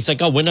didn't know. And he's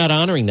like, we're not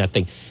honoring that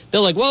thing.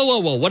 They're like,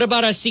 whoa, what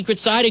about our secret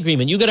side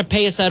agreement? You got to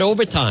pay us that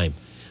overtime.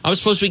 I was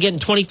supposed to be getting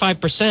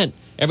 25%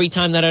 every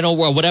time that I don't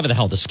work, whatever the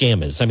hell the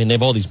scam is. I mean, they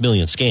have all these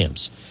million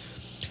scams.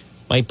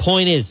 My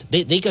point is,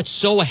 they got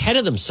so ahead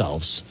of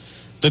themselves.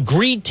 The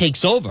greed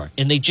takes over,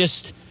 and they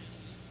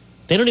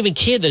don't even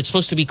care that it's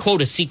supposed to be,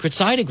 quote, a secret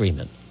side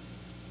agreement.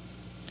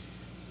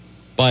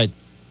 But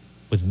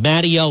with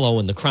Mattiello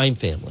and the crime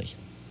family,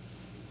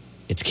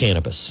 it's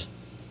cannabis.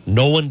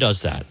 No one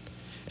does that,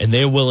 and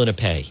they're willing to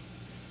pay,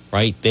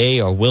 right? They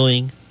are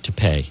willing to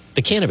pay.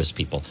 The cannabis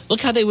people.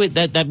 Look how they would,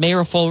 that mayor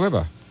of Fall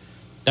River.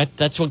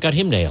 That's what got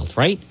him nailed,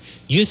 right?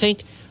 You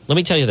think, let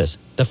me tell you this,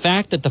 the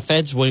fact that the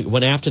feds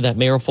went after that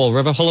mayor of Fall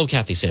River, hello,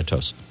 Kathy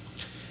Santos,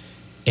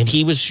 and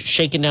he was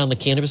shaking down the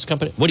cannabis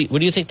company. What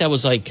do you think that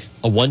was, like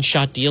a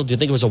one-shot deal? Do you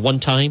think it was a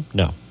one-time?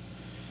 No.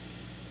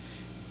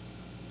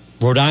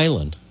 Rhode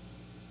Island,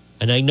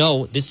 and I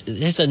know this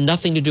has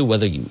nothing to do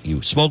whether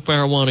you smoke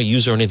marijuana,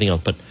 use it, or anything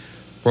else, but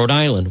Rhode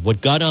Island,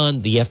 what got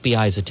on the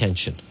FBI's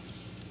attention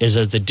is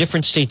as the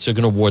different states are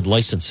going to award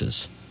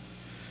licenses,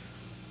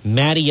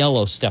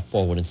 Mattiello stepped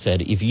forward and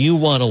said, if you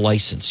want a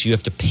license, you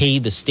have to pay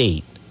the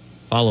state,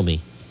 follow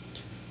me,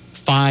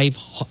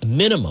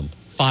 minimum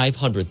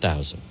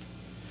 $500,000.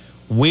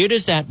 Where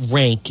does that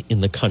rank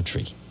in the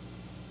country?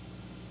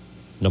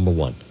 Number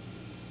one,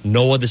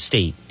 no other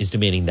state is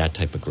demanding that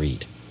type of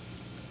greed.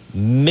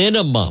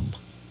 Minimum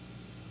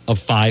of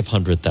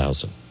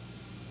 $500,000.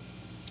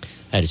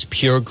 That is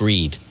pure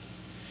greed.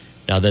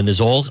 Now, then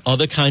there's all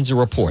other kinds of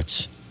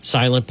reports,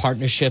 silent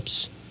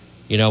partnerships.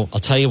 You know, I'll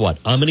tell you what,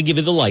 I'm going to give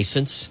you the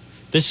license.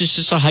 This is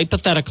just a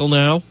hypothetical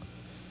now.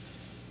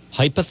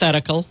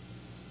 Hypothetical.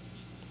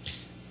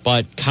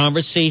 But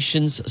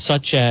conversations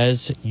such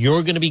as,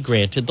 you're going to be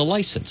granted the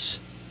license.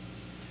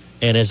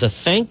 And as a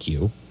thank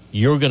you,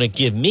 you're going to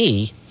give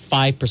me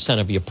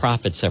 5% of your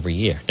profits every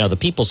year. Now, the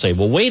people say,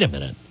 well, wait a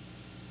minute.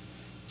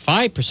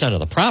 5% of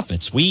the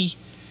profits, we're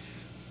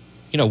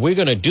going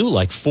to do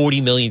like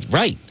 $40 million.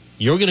 Right.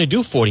 You're going to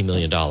do $40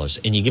 million,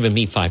 and you're giving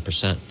me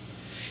 5%.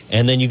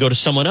 And then you go to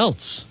someone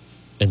else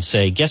and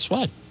say, guess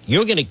what?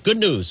 You're going to, good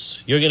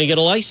news, you're going to get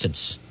a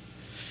license.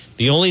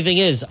 The only thing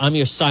is, I'm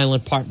your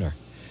silent partner.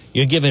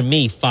 You're giving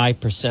me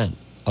 5%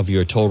 of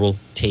your total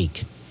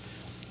take.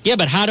 Yeah,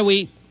 but how do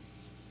we?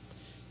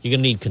 You're going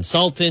to need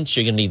consultants.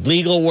 You're going to need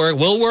legal work.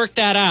 We'll work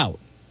that out.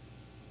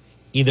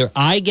 Either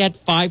I get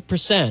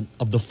 5%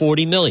 of the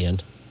 $40 million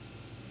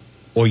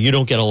or you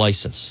don't get a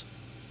license.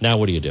 Now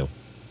what do?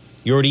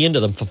 You're already into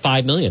them for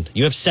 $5 million.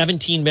 You have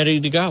 17 ready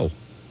to go.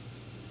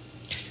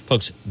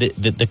 Folks,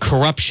 the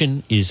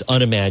corruption is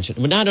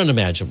unimaginable. Not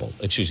unimaginable,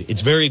 excuse me.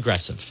 It's very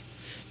aggressive.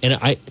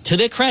 And to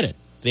their credit,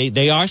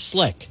 they are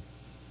slick,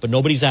 but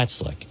nobody's that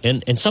slick.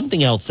 And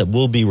something else that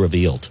will be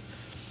revealed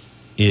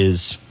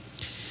is,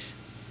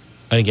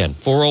 and again,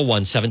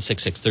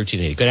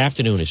 401-766-1380. Good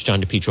afternoon, it's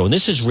John DePietro. And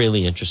this is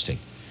really interesting.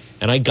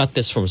 And I got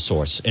this from a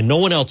source. And no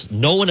one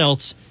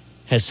else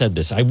has said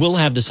this. I will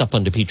have this up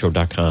on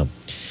DePietro.com.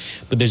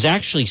 But there's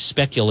actually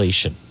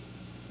speculation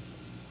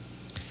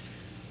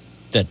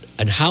that,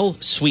 and how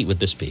sweet would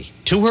this be?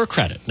 To her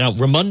credit. Now,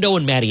 Raimondo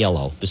and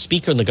Mattiello, the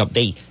speaker and the governor,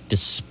 they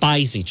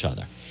despise each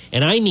other.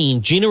 And I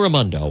mean, Gina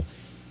Raimondo,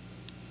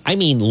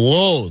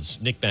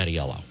 loathes Nick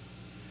Mattiello.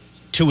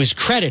 To his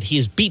credit, he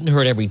has beaten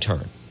her at every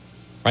turn.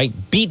 Right?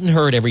 Beaten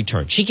her at every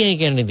turn. She can't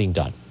get anything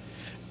done.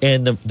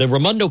 And the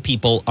Raimondo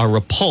people are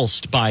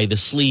repulsed by the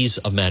sleaze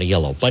of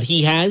Mattiello. But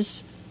he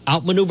has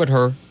outmaneuvered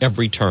her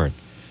every turn.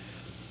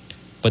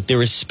 But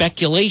there is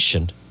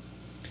speculation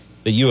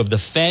that you have the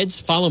feds,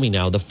 follow me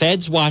now, the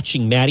feds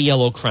watching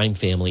Mattiello crime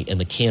family and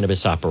the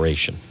cannabis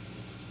operation.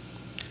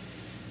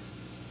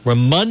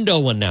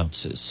 Raimondo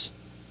announces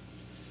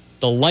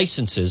the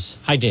licenses,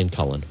 hi Dan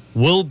Cullen,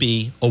 will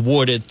be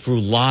awarded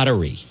through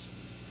lottery.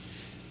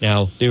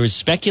 Now, there is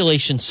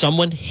speculation,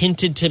 someone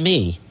hinted to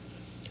me,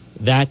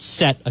 that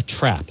set a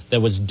trap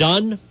that was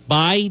done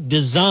by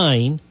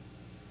design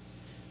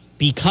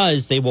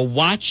because they were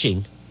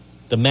watching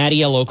the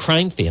Mattiello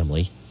crime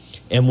family.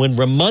 And when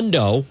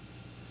Raimondo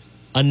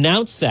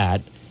announced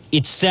that,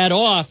 it set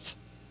off,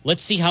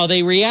 let's see how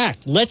they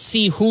react. Let's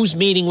see who's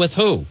meeting with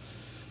who,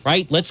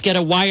 right? Let's get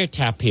a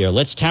wiretap here.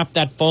 Let's tap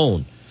that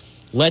phone.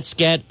 Let's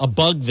get a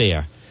bug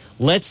there.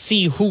 Let's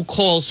see who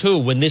calls who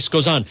when this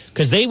goes on,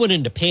 because they went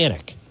into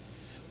panic.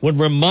 When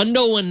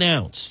Raimondo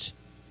announced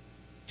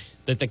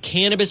that the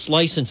cannabis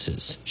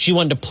licenses, she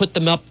wanted to put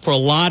them up for a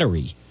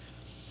lottery,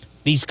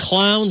 these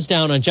clowns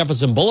down on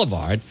Jefferson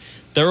Boulevard,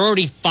 they're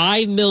already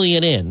 $5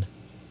 million in,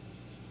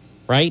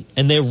 right?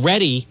 And they're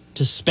ready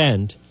to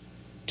spend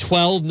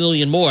 $12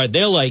 million more.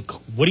 They're like,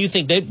 what do you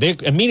think? They're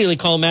immediately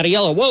calling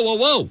Mattiello.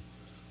 Whoa.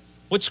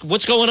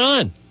 What's going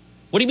on?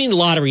 What do you mean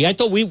lottery? I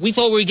thought we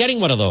thought we were getting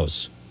one of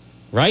those,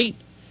 right?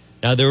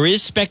 Now, there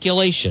is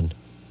speculation.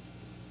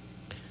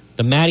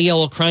 The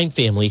Mattiello crime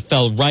family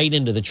fell right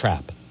into the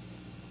trap.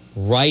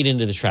 Right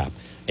into the trap.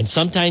 And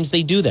sometimes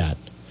they do that.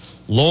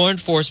 Law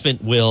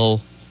enforcement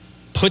will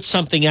put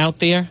something out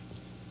there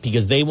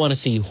because they want to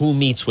see who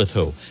meets with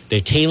who.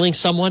 They're tailing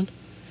someone,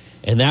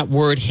 and that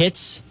word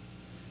hits,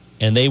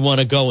 and they want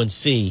to go and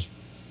see.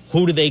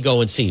 Who do they go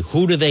and see?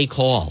 Who do they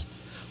call?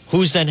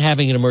 Who's then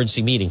having an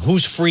emergency meeting?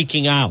 Who's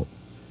freaking out?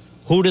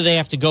 Who do they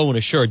have to go and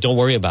assure? Don't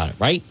worry about it,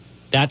 right?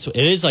 It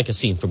is like a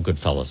scene from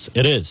Goodfellas.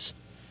 It is.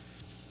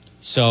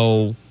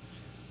 So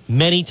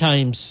many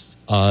times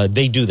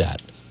they do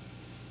that.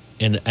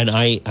 And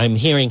I'm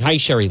hearing, hi,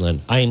 Sherry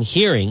Lynn. I am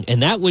hearing,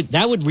 and that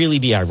would really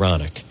be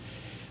ironic.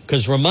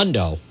 Because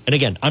Raimondo, and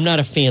again, I'm not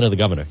a fan of the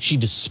governor. She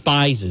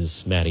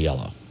despises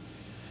Mattiello.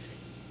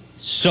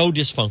 So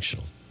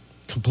dysfunctional.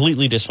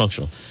 Completely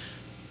dysfunctional.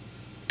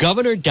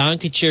 Governor Don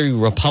Carcieri,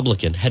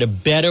 Republican, had a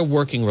better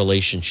working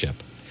relationship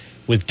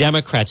with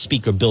Democrat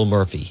Speaker Bill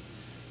Murphy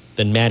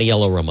than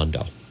Mattiello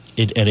Raimondo.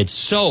 And it's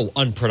so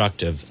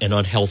unproductive and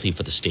unhealthy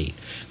for the state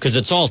because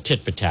it's all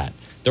tit for tat.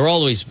 They're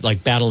always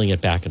like battling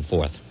it back and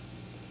forth.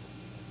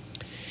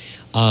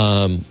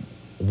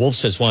 Wolf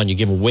says, Juan, you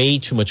give way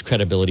too much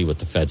credibility with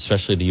the Fed,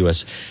 especially the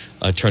U.S.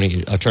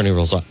 Attorney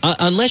Rules.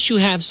 Unless you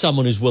have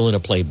someone who's willing to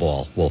play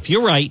ball, Wolf.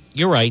 You're right.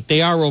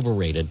 They are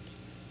overrated.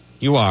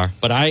 You are.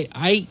 But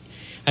I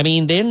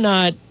mean, they're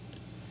not.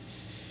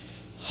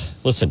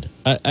 Listen,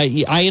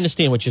 I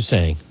understand what you're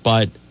saying,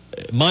 but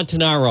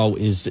Montanaro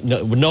is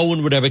no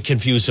one would ever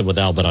confuse him with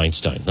Albert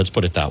Einstein. Let's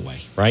put it that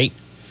way, right?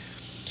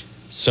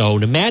 So,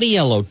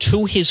 Mattiello,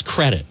 to his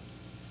credit,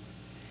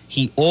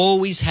 he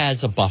always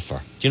has a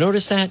buffer. Do you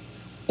notice that?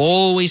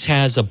 Always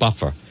has a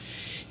buffer.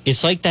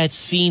 It's like that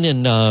scene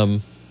in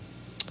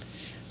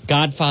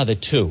Godfather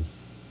 2,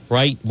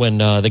 right? When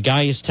the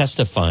guy is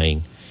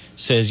testifying,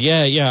 says,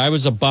 yeah, I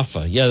was a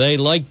buffer. Yeah, they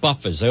like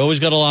buffers. They always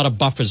got a lot of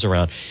buffers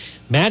around.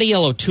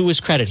 Mattiello, to his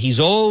credit, he's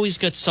always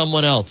got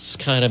someone else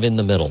kind of in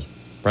the middle,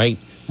 right?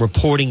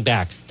 Reporting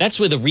back.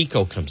 That's where the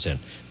RICO comes in.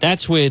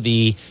 That's where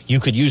you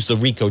could use the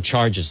RICO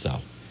charges, though.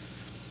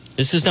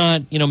 This is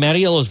not,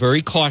 Mattiello is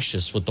very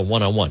cautious with the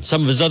one-on-one.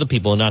 Some of his other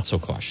people are not so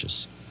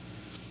cautious.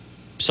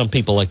 Some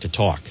people like to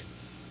talk.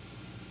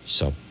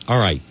 So, all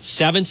right,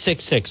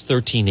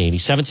 766-1380,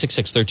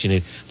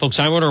 766-1380. Folks,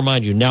 I want to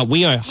remind you, now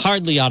we are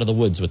hardly out of the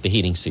woods with the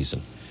heating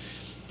season.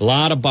 A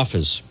lot of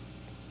buffers.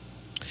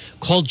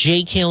 Call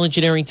JKL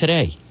Engineering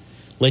today.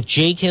 Let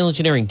JKL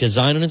Engineering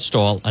design and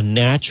install a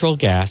natural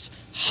gas,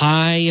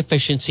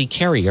 high-efficiency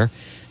carrier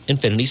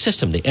Infinity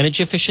system. They're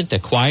energy efficient, they're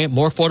quiet,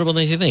 more affordable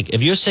than you think.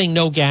 If you're saying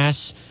no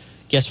gas,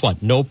 guess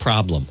what? No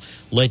problem.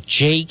 Let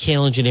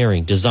JKL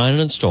Engineering design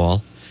and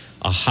install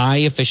a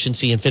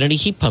high-efficiency Infinity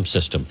heat pump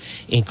system,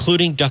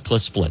 including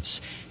ductless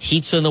splits.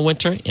 Heats in the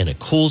winter and it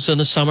cools in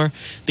the summer.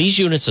 These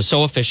units are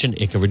so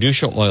efficient, it can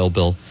reduce your oil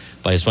bill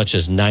by as much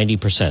as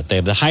 90%. They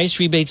have the highest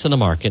rebates in the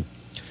market.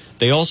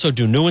 They also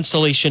do new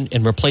installation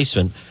and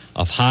replacement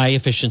of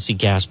high-efficiency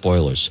gas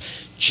boilers.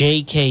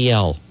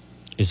 JKL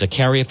is a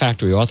Carrier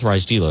Factory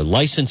authorized dealer,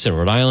 licensed in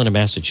Rhode Island and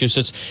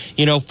Massachusetts.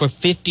 You know, for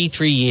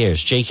 53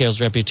 years,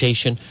 JKL's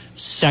reputation,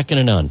 second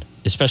to none,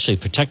 especially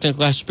for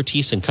technical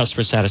expertise and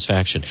customer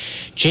satisfaction.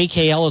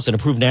 JKL is an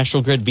approved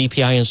National Grid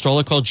VPI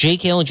installer. Call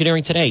JKL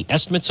Engineering today.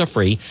 Estimates are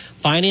free.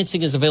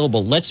 Financing is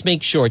available. Let's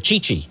make sure.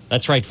 Chi-Chi.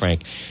 That's right,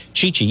 Frank.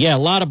 Chi-Chi. Yeah, a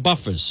lot of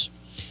buffers.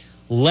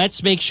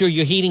 Let's make sure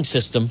your heating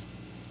system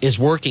is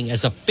working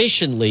as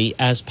efficiently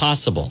as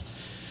possible.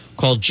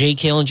 Call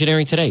JKL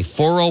Engineering today.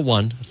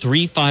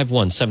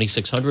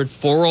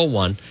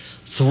 401-351-7600.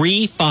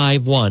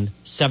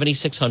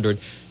 401-351-7600.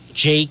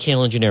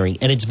 JKL Engineering.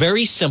 And it's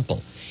very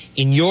simple.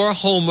 In your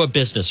home or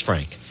business,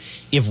 Frank,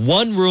 if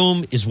one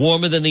room is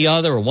warmer than the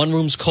other or one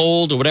room's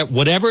cold or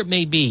whatever it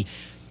may be,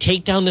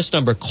 take down this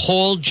number.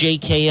 Call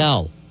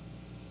JKL.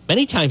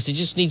 Many times it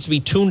just needs to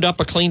be tuned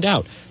up or cleaned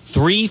out.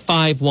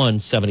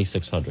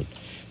 351-7600.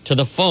 To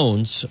the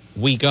phones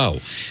we go.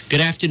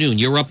 Good afternoon.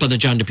 You're up on the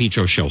John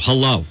DePietro Show.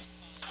 Hello.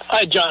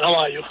 Hi, John. How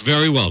are you?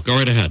 Very well. Go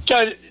right ahead.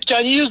 John,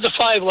 you used the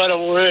 5-letter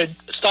word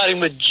starting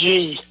with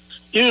G.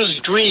 You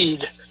used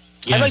greed.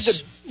 Yes. I'd like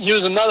to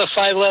use another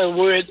 5-letter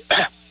word,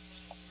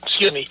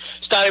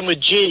 starting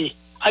with G.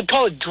 I'd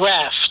call it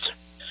graft.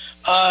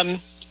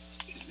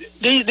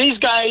 These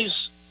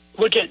guys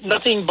look at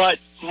nothing but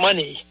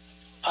money.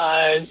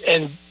 I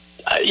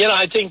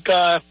think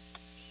that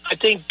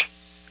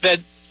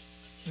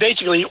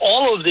basically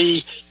all of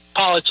the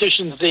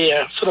politicians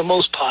there, for the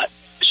most part,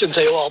 I shouldn't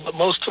say all, but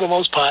for the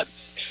most part,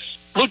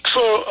 look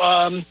for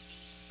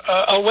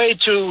a way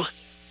to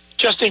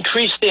just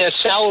increase their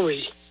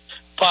salary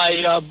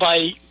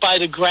by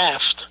the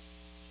graft,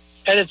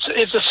 and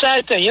it's a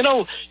sad thing. You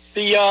know,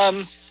 let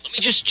me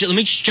just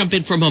jump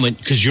in for a moment,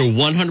 because you're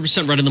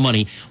 100% right on the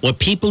money. What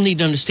people need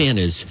to understand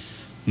is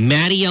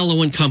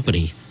Mattiello and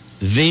company,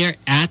 they're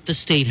at the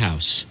State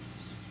House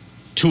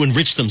to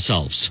enrich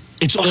themselves.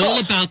 It's all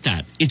about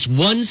that. It's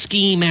one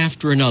scheme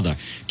after another.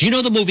 Do you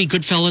know the movie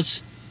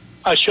Goodfellas?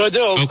 I sure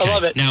do. Okay. I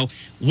love it. Now,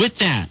 with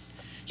that,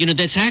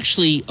 that's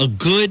actually a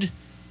good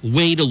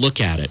way to look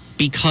at it,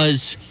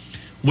 because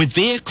with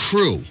their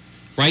crew,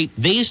 right,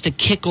 they used to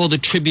kick all the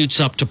tributes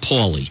up to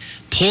Paulie.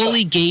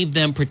 Paulie gave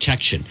them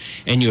protection.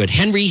 And you had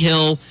Henry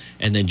Hill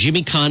and then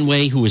Jimmy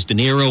Conway, who was De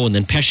Niro, and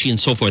then Pesci and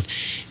so forth.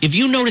 If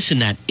you notice in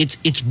that,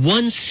 it's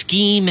one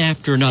scheme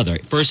after another.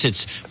 First,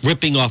 it's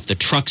ripping off the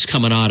trucks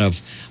coming out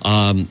of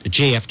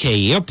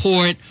JFK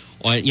Airport,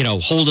 or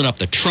holding up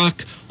the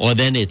truck, or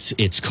then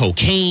it's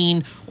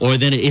cocaine, or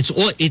then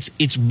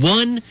it's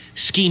one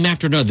scheme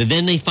after another.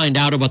 Then they find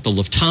out about the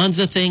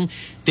Lufthansa thing.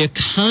 They're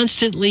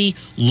constantly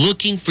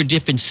looking for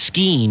different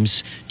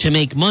schemes to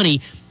make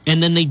money,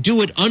 and then they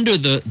do it under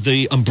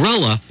the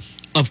umbrella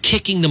of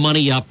kicking the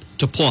money up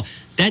to Paul.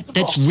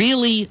 That's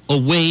really a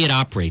way it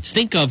operates.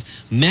 Think of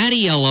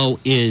Mattiello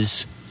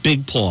is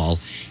Big Paul.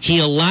 He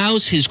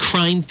allows his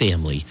crime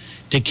family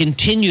to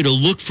continue to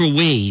look for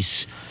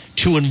ways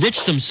to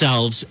enrich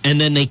themselves,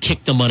 and then they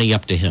kick the money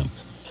up to him.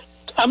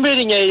 I'm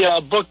reading a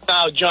book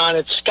now, John.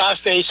 It's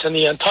Scarface and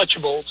the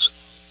Untouchables,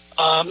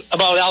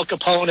 about Al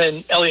Capone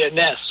and Elliot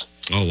Ness.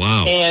 Oh,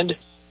 wow. And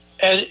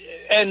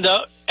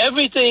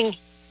everything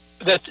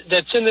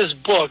that's in this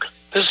book,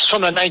 this is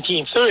from the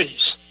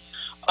 1930s,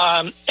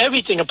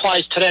 everything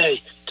applies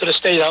today to the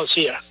State House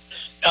here.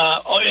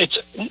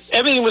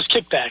 Everything was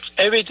kickbacks.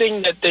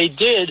 Everything that they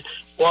did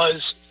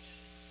was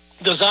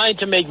designed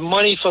to make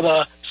money for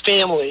the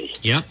family,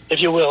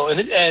 if you will.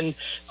 And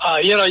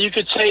you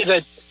could say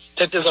that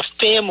there's a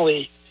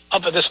family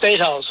up at the State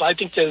House. I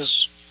think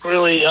there's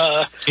really...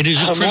 it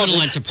is a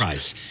criminal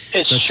enterprise.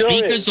 The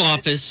Speaker's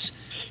office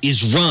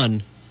is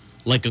run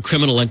like a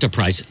criminal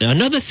enterprise. Now,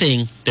 another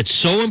thing that's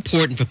so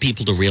important for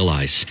people to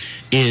realize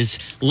is,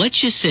 let's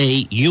just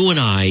say you and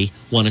I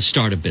want to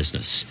start a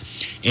business.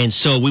 And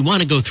so we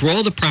want to go through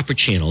all the proper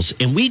channels,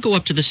 and we go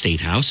up to the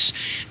State House,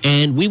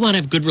 and we want to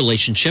have a good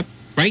relationship,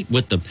 right,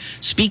 with the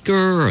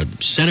Speaker or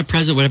the Senate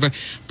President, whatever.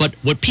 But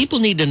what people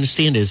need to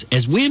understand is,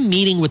 as we're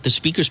meeting with the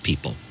Speaker's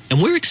people,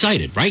 and we're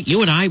excited, right?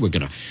 You and I, we're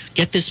going to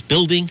get this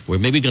building. We're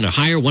maybe going to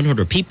hire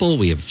 100 people.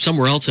 We have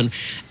somewhere else. And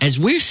as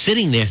we're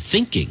sitting there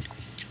thinking,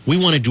 we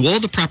want to do all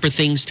the proper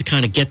things to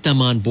kind of get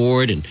them on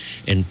board and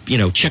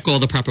check all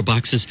the proper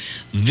boxes.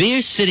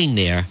 They're sitting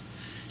there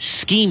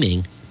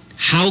scheming,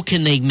 how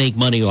can they make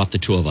money off the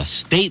two of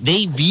us? They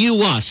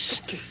view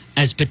us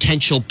as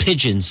potential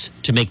pigeons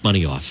to make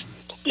money off.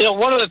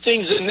 One of the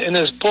things in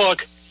this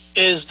book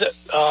is that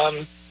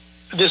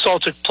this all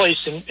took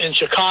place in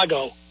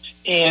Chicago,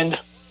 and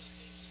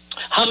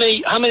how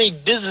many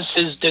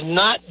businesses did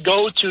not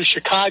go to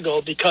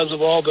Chicago because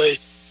of all the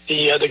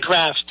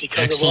graft, because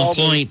Excellent of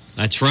all point.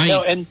 That's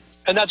right.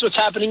 And that's what's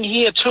happening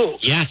here too.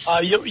 Yes.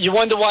 You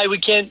wonder why we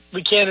can't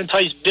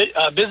entice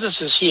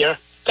businesses here.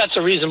 That's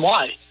the reason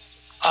why.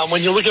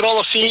 When you look at all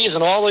the fees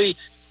and all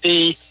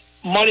the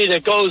money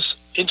that goes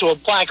into a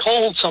black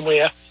hole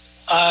somewhere,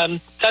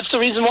 that's the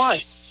reason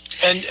why.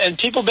 And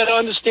people better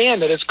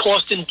understand that it's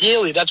costing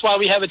dearly. That's why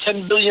we have a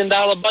 $10 billion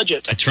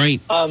budget. That's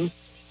right.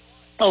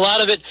 A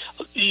lot of it,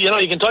 you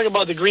can talk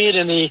about the greed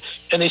in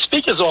the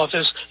speaker's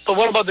office, but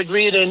what about the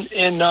greed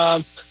in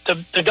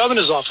the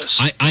governor's office?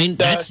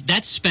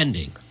 That's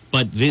spending.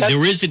 But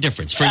there is a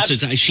difference. For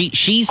instance,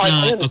 she's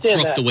not a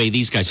crook the way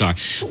these guys are.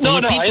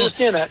 But I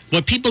understand that.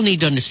 What people need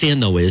to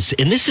understand, though, is,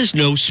 and this is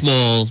no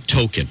small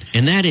token,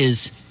 and that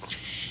is,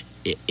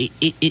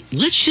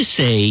 let's just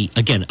say,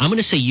 again, I'm going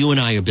to say you and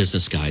I are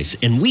business guys,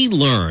 and we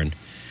learn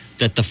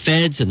that the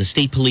feds and the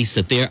state police,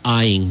 that they're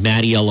eyeing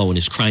Mattiello and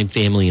his crime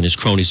family and his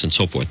cronies and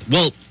so forth.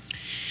 Well,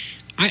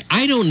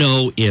 I don't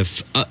know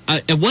if,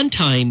 at one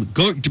time,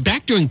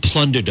 back during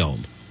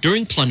Plunderdome,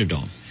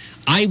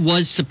 I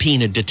was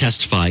subpoenaed to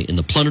testify in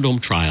the Plunderdome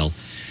trial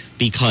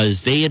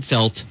because they had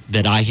felt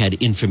that I had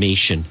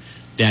information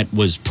that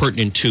was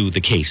pertinent to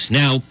the case.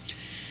 Now,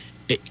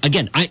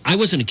 again, I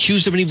wasn't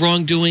accused of any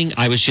wrongdoing.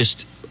 I was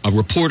just a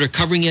reporter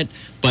covering it,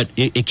 but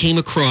it came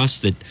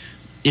across that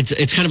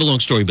it's kind of a long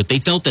story, but they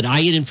felt that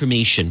I had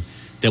information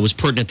that was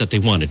pertinent that they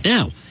wanted.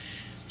 Now,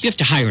 you have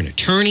to hire an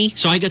attorney.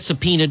 So I got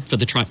subpoenaed for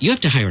the trial. You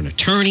have to hire an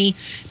attorney.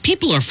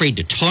 People are afraid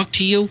to talk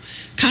to you.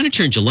 Kind of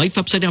turns your life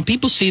upside down.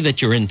 People see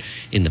that you're in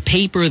the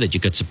paper, that you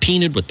got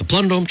subpoenaed with the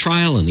Plunderdome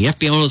trial and the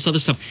FBI and all this other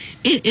stuff.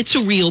 It's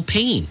a real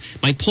pain.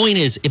 My point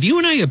is, if you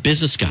and I are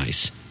business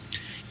guys,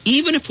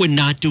 even if we're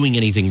not doing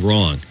anything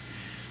wrong,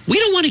 we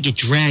don't want to get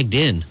dragged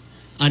in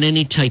on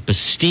any type of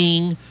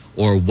sting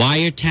or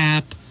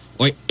wiretap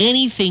or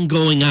anything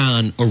going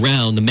on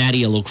around the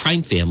Mattiello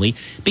crime family,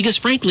 because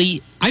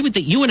frankly, I would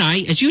think you and I,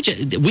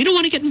 we don't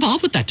want to get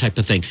involved with that type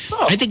of thing.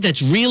 Oh. I think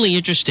that's really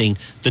interesting,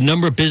 the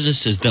number of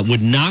businesses that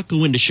would not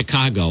go into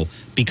Chicago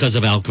because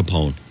of Al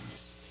Capone.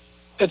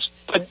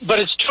 But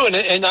it's true,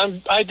 and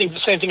I think the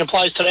same thing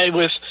applies today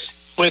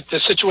with the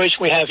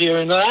situation we have here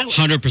in Rhode Island.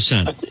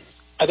 100%.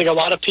 I think a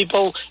lot of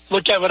people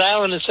look at Rhode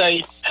Island and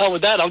say, hell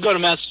with that, I'll go to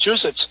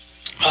Massachusetts.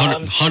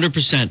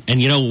 100%.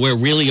 And where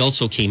really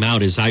also came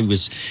out is I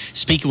was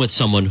speaking with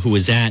someone who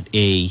was at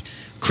a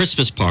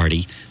Christmas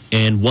party,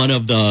 and one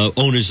of the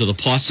owners of the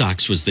Paw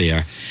Sox was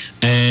there.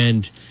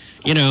 And,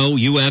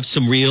 you have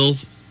some real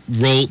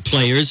role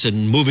players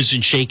and movers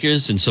and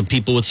shakers and some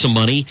people with some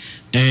money.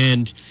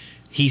 And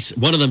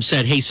one of them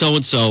said, hey,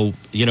 so-and-so,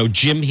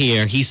 Jim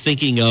here, he's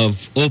thinking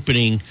of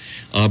opening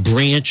a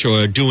branch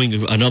or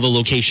doing another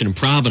location in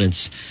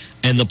Providence.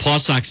 And the Paw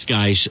Sox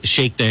guys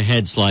shake their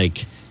heads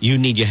like, you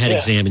need your head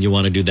exam and you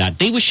want to do that.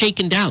 They were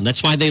shaken down.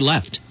 That's why they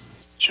left.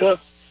 Sure.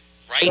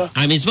 Right? Sure.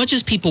 I mean, as much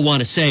as people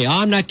want to say,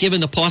 I'm not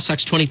giving the Paw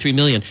Sox $23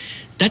 million,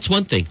 that's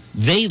one thing.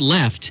 They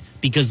left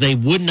because they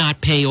would not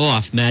pay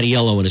off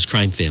Mattiello and his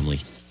crime family.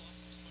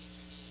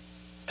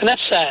 And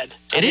that's sad.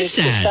 It is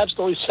sad. It's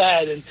absolutely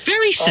sad. And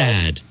very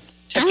sad.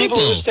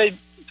 Terrible.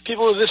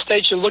 People of this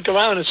state should look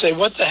around and say,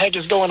 what the heck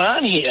is going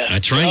on here?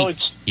 That's right.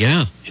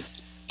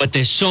 But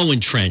they're so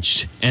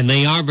entrenched, and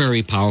they are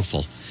very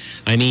powerful.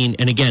 I mean,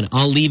 and again,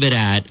 I'll leave it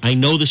at, I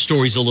know the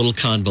story's a little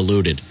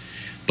convoluted,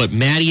 but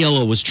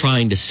Mattiello was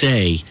trying to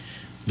say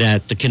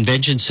that the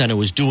convention center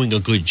was doing a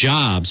good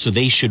job, so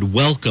they should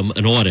welcome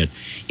an audit.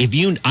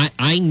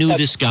 I knew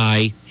this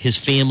guy, his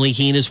family,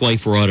 he and his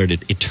wife were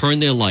audited. It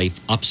turned their life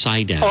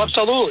upside down. Oh,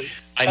 absolutely.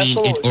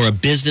 Or a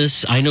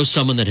business. I know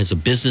someone that has a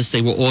business,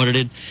 they were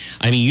audited.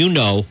 I mean,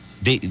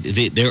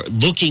 they're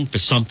looking for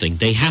something.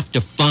 They have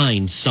to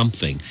find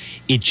something.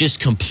 It just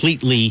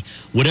completely,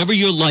 whatever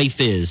your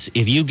life is,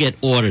 if you get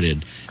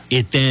audited,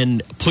 it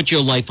then put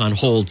your life on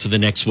hold for the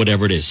next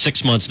whatever it is,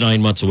 6 months,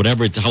 9 months, or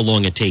whatever, how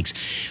long it takes.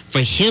 For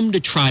him to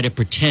try to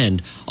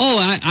pretend,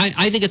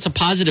 I think it's a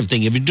positive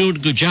thing. If you're doing a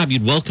good job,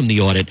 you'd welcome the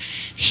audit.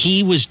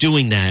 He was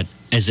doing that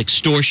as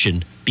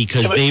extortion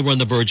because they were on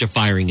the verge of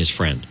firing his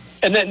friend.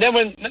 And then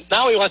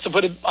now he wants to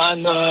put it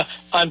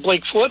on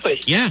Blake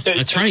Flippy. Yeah,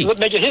 that's right.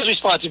 Make it his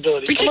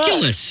responsibility.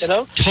 Ridiculous. Come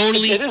on,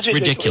 Totally it is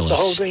ridiculous. The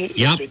whole thing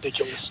is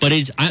ridiculous. But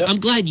I'm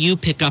glad you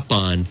pick up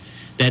on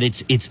that.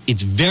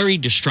 It's very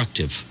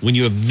destructive when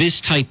you have this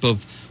type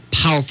of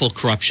powerful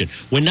corruption.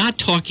 We're not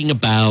talking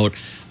about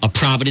a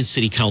Providence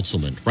City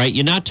councilman, right?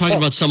 You're not talking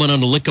about someone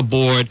on the liquor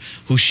board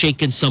who's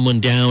shaking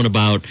someone down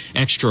about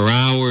extra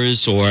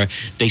hours, or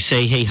they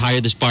say, hey, hire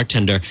this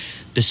bartender.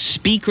 The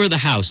Speaker of the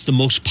House, the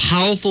most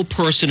powerful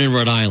person in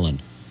Rhode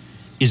Island,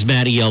 is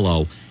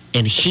Mattiello,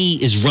 and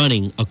he is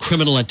running a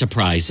criminal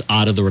enterprise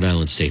out of the Rhode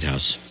Island State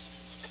House.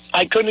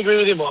 I couldn't agree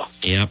with you more.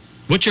 Yeah.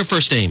 What's your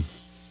first name?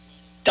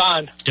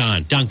 Don.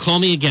 Don, call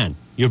me again.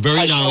 You're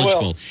very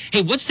knowledgeable.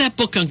 Hey, what's that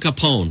book on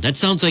Capone? That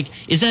sounds like,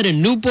 is that a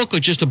new book or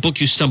just a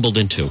book you stumbled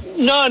into?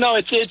 No,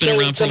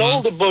 it's an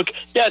older book.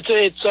 Yeah,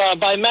 it's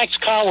by Max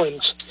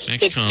Collins.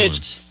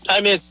 Collins.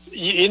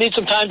 You need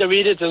some time to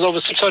read it. There's over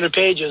 600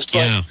 pages.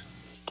 But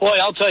boy,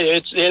 I'll tell you,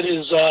 it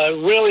is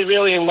really,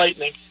 really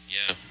enlightening.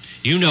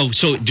 Yeah.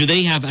 So do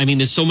they have,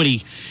 there's so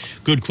many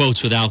good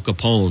quotes with Al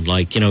Capone.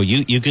 Like,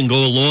 you can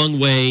go a long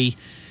way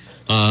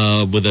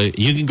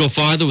You can go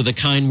farther with a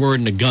kind word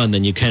and a gun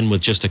than you can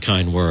with just a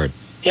kind word.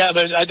 Yeah,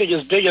 but I think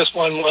his biggest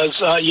one was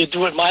you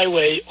do it my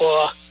way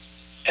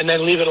and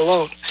then leave it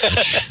alone.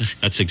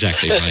 That's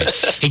exactly right.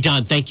 Hey,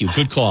 Don, thank you.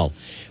 Good call.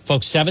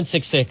 Folks,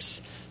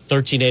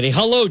 766-1380.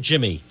 Hello,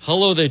 Jimmy.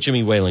 Hello there,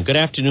 Jimmy Whalen. Good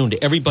afternoon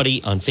to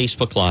everybody on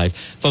Facebook Live.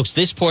 Folks,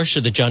 this portion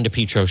of the John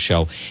DePietro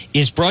Show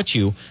is brought to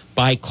you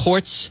by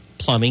Quartz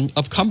Plumbing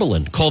of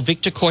Cumberland. Call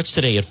Victor Quartz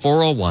today at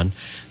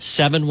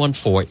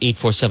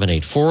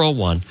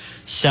 401-714-8478.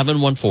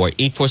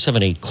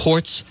 401-714-8478.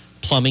 Quartz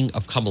Plumbing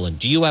of Cumberland.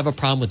 Do you have a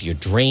problem with your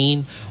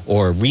drain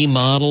or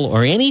remodel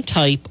or any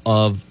type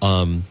of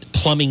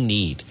plumbing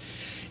need?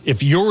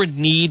 If you're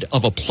in need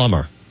of a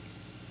plumber,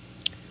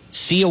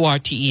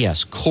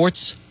 Quartz,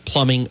 Quartz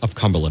Plumbing of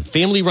Cumberland.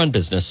 Family-run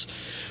business,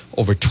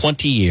 over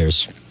 20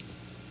 years.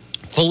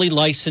 Fully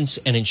licensed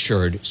and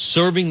insured,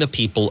 serving the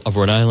people of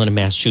Rhode Island and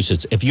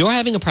Massachusetts. If you're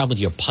having a problem with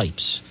your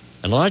pipes,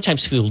 and a lot of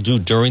times people do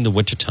during the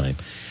wintertime,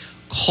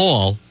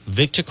 call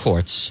Victor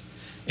Quartz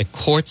at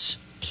Quartz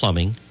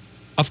Plumbing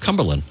of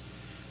Cumberland.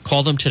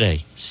 Call them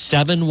today,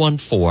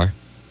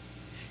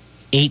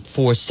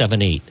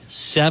 714-8478.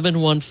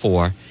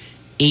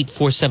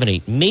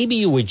 714-8478. Maybe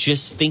you were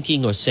just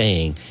thinking or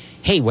saying,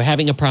 hey, we're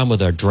having a problem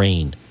with our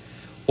drain,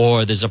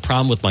 or there's a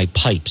problem with my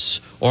pipes,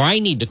 or I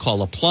need to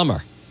call a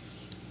plumber.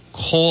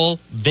 Call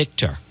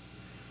Victor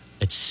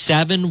at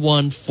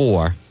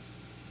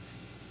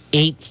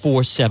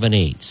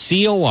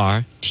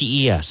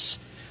 714-8478.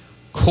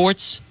 Quartz,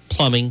 Quartz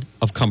Plumbing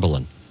of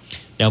Cumberland.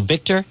 Now,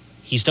 Victor,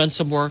 he's done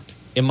some work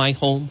in my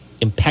home.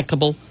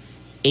 Impeccable.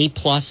 A+.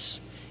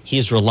 He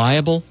is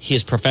reliable. He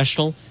is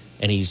professional.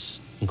 And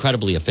he's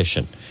incredibly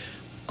efficient.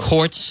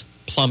 Quartz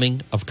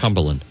Plumbing of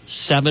Cumberland.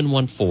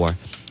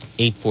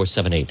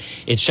 714-8478.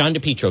 It's John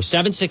DePietro.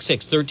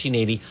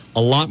 766-1380.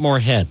 A lot more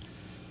ahead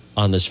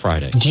on this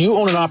Friday. Do you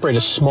own and operate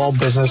a small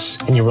business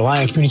and you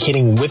rely on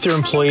communicating with your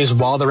employees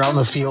while they're out in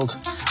the field?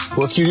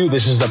 Well, if you do,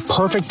 this is the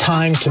perfect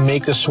time to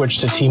make the switch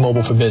to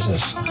T-Mobile for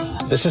Business.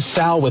 This is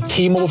Sal with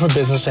T-Mobile for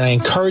Business, and I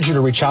encourage you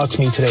to reach out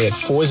to me today at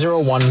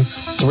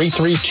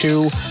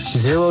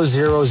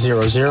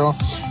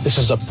 401-332-0000. This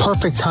is the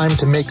perfect time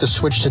to make the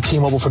switch to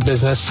T-Mobile for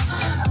Business.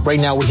 Right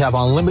now, we have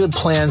unlimited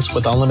plans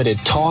with unlimited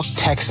talk,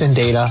 text, and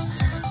data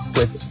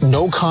with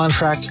no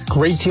contract,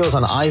 great deals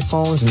on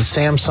iPhones and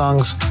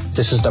Samsungs.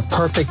 This is the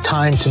perfect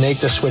time to make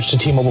the switch to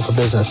T-Mobile for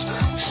Business.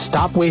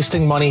 Stop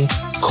wasting money.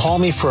 Call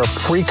me for a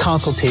free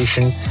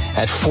consultation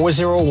at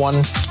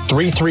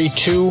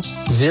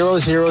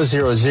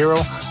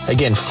 401-332-0000.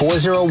 Again,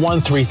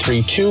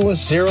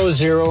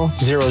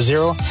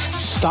 401-332-0000.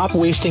 Stop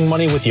wasting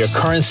money with your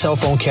current cell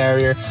phone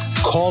carrier.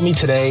 Call me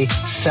today,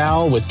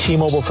 Sal with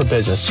T-Mobile for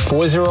Business,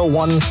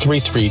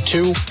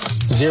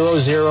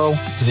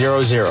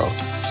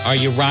 401-332-0000. Are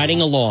you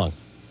riding along?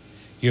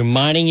 You're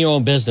minding your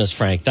own business,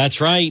 Frank. That's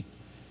right.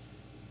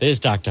 There's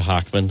Dr.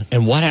 Hochman.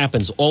 And what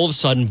happens? All of a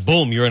sudden,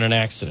 boom, you're in an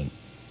accident.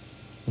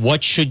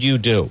 What should you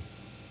do?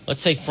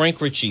 Let's say Frank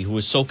Ritchie, who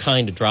was so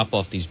kind to drop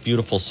off these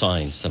beautiful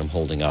signs that I'm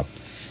holding up.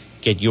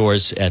 Get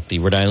yours at the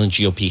Rhode Island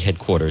GOP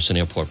headquarters in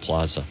Airport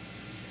Plaza.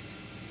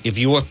 If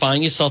you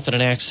find yourself in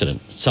an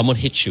accident, someone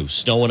hits you,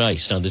 snow and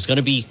ice. Now, there's going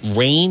to be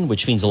rain,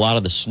 which means a lot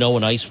of the snow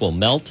and ice will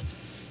melt.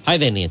 Hi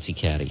there, Nancy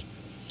Caddy.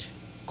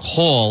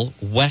 Call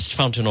West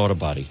Fountain Auto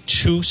Body,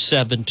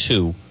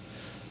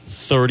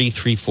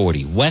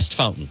 272-3340. West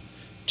Fountain,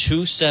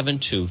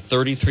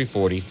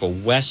 272-3340 for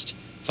West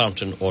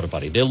Fountain Auto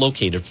Body. They're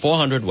located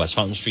 400 West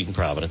Fountain Street in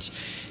Providence.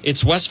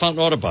 It's West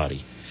Fountain Auto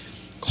Body.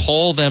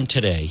 Call them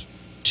today,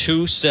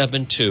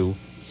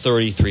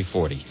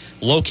 272-3340.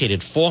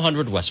 Located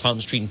 400 West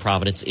Fountain Street in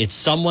Providence. It's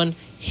someone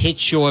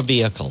hits your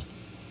vehicle,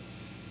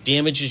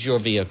 damages your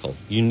vehicle.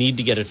 You need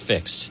to get it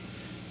fixed.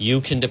 You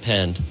can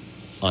depend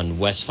on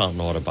West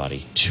Fountain Auto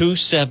Body.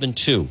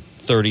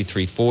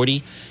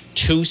 272-3340.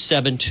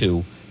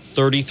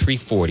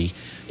 272-3340.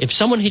 If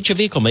someone hit your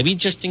vehicle, maybe you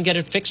just didn't get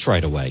it fixed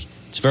right away.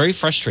 It's very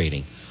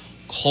frustrating.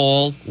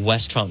 Call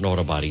West Fountain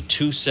Auto Body.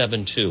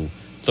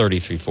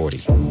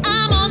 272-3340.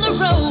 I'm on the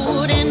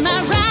road and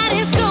my ride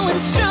is going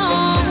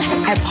strong.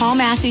 At Paul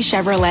Massey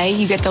Chevrolet,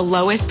 you get the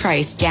lowest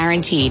price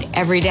guaranteed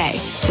every day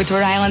with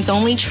Rhode Island's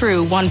only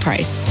true one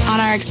price on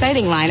our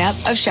exciting lineup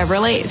of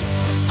Chevrolets.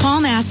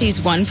 Paul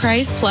Massey's one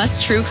price plus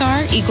True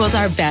Car equals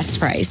our best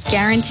price,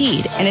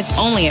 guaranteed, and it's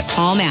only at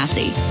Paul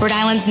Massey, Rhode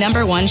Island's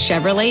 #1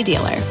 Chevrolet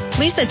dealer.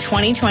 Lease a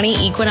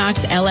 2020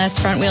 Equinox LS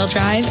front-wheel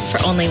drive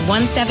for only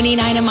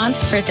 $179 a month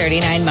for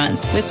 39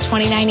 months with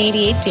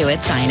 $29.88 due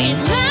at signing.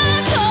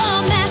 My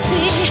Paul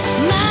Massey,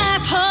 my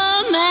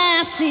Paul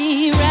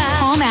Massey ride.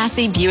 Paul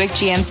Massey Buick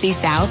GMC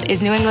South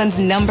is New England's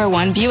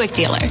 #1 Buick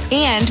dealer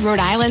and Rhode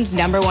Island's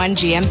 #1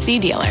 GMC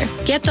dealer.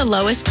 Get the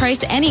lowest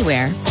price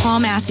anywhere.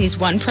 Paul Massey's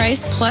one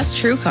price plus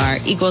True Car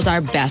equals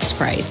our best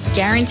price,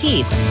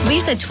 guaranteed.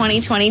 Lease a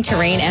 2020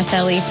 Terrain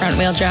SLE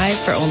front-wheel drive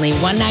for only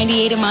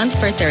 $198 a month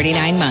for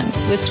 39 months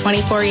with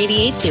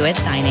 $24.88 due at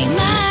signing.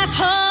 My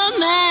Paul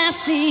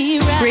Massey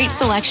ride. Great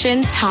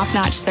selection,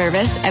 top-notch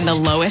service, and the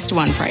lowest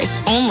one price,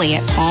 only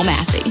at Paul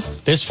Massey.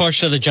 This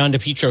portion of the John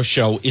DePietro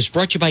Show is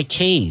brought to you by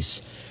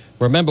K's.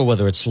 Remember,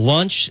 whether it's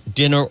lunch,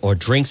 dinner, or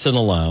drinks in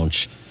the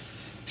lounge,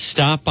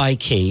 stop by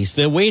K's.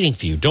 They're waiting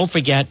for you. Don't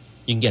forget,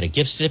 you can get a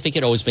gift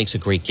certificate. Always makes a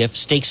great gift.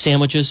 Steak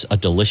sandwiches are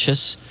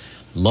delicious.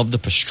 Love the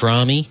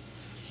pastrami.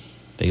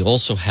 They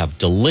also have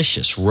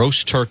delicious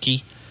roast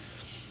turkey.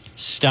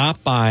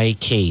 Stop by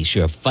K's.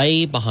 You have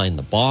Faye behind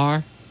the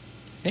bar.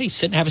 Hey,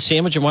 sit and have a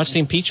sandwich and watch the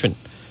impeachment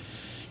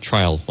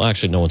trial. Well,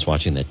 actually, no one's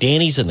watching that.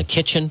 Danny's in the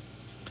kitchen.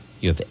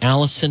 You have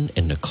Allison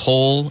and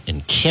Nicole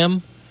and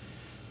Kim.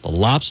 The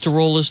lobster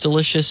roll is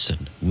delicious.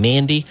 And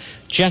Mandy.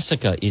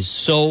 Jessica is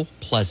so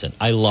pleasant.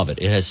 I love it.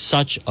 It has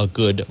such a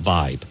good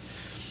vibe.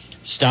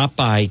 Stop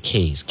by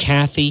K's.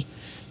 Kathy,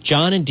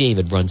 John and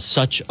David run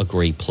such a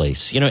great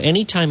place. You know,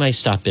 anytime I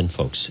stop in,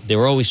 folks,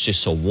 they're always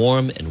just so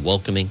warm and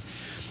welcoming.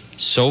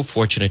 So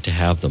fortunate to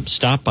have them.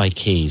 Stop by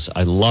K's.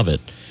 I love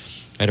it.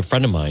 I had a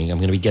friend of mine, I'm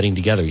going to be getting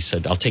together. He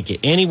said, I'll take you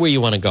anywhere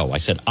you want to go. I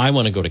said, I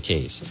want to go to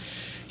K's.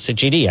 I said,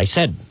 JD, I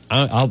said,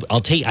 I'll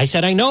take, I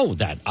said, I know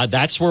that.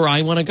 That's where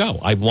I want to go.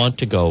 I want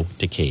to go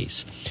to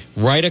K's.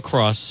 Right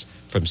across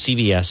from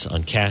CVS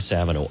on Cass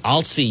Avenue.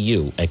 I'll see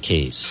you at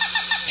K's.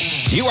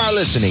 You are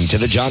listening to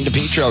the John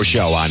DePietro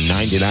Show on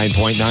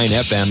 99.9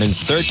 FM and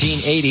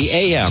 1380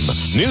 AM.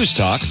 News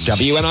Talk,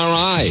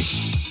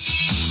 WNRI.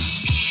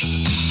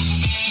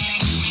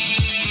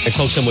 Hey,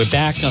 folks, and we're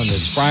back on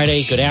this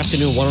Friday. Good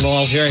afternoon, one and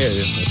all. Here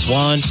it's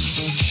Juan.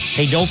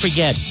 Hey, don't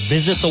forget,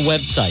 visit the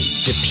website,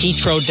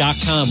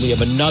 DePietro.com. We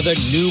have another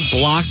new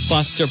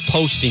blockbuster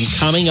posting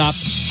coming up.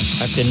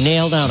 I have to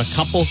nail down a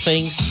couple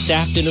things this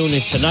afternoon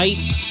and tonight.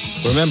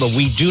 Remember,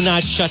 we do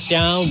not shut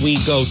down.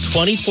 We go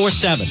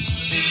 24/7.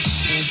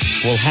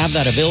 We'll have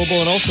that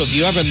available. And also, if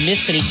you ever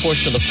miss any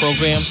portion of the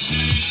program,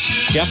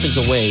 Jeff is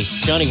away.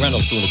 Johnny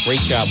Reynolds doing a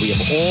great job. We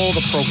have all the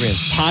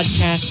programs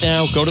podcast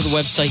now. Go to the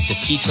website,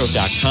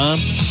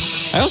 DePietro.com.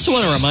 I also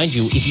want to remind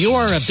you, if you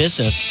are a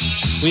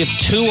business, we have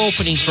 2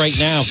 openings right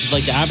now. If you'd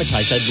like to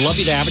advertise, I'd love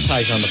you to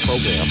advertise on the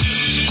program.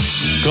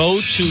 Go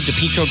to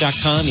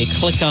DePietro.com. You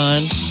click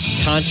on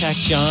Contact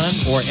John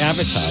or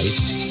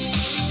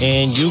Advertise,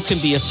 and you can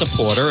be a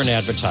supporter, an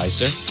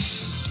advertiser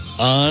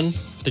on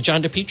the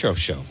John DePietro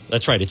Show.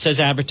 That's right. It says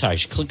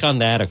advertise. You click on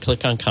that or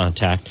click on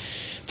Contact.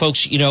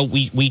 Folks, you know,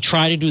 we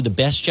try to do the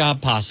best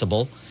job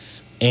possible,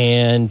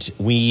 and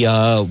we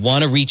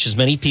want to reach as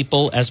many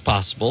people as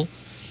possible.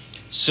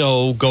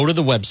 So go to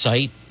the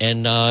website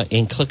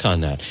and click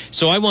on that.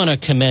 So I want to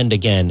commend,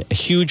 again, a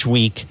huge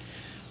week.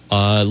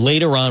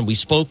 Later on, we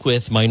spoke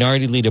with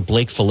Minority Leader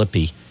Blake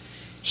Filippi.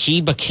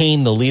 He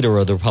became the leader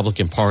of the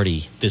Republican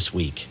Party this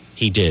week.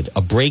 He did.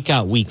 A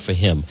breakout week for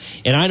him.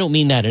 And I don't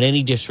mean that in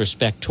any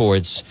disrespect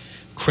towards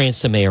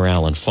Cranston Mayor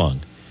Alan Fung.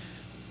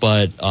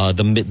 But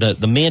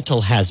the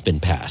mantle has been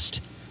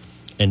passed.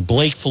 And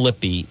Blake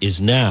Filippi is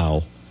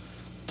now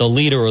the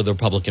leader of the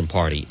Republican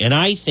Party. And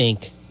I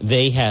think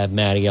they have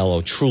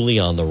Mattiello truly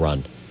on the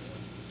run.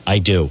 I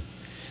do.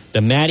 The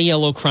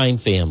Mattiello crime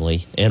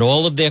family and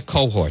all of their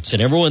cohorts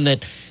and everyone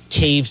that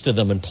caves to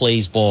them and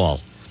plays ball,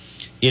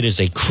 it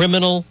is a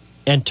criminal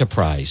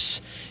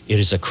enterprise. It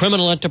is a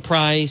criminal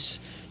enterprise,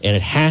 and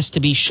it has to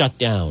be shut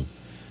down.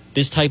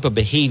 This type of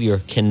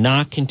behavior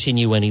cannot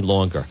continue any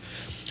longer.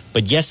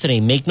 But yesterday,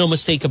 make no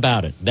mistake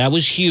about it, that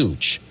was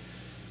huge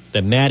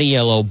that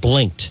Mattiello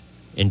blinked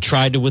and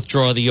tried to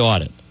withdraw the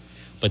audit.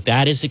 But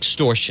that is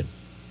extortion.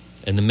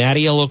 And the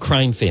Mattiello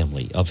crime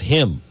family of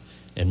him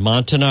and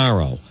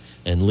Montanaro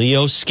and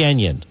Leo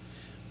Skenyon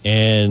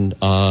and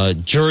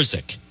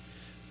Jerzyk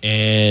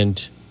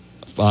and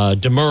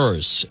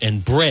Demers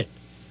and Britt,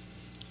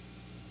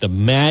 the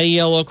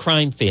Mattiello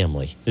crime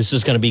family, this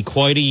is going to be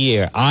quite a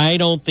year. I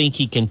don't think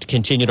he can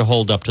continue to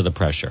hold up to the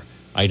pressure.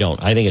 I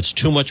don't. I think it's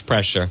too much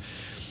pressure,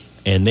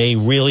 and they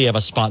really have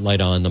a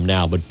spotlight on them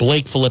now. But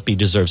Blake Filippi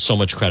deserves so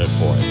much credit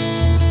for it.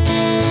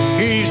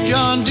 He's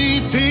John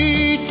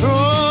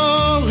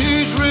DePietro.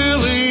 He's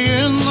really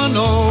in the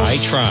know. I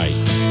try.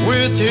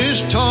 With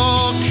his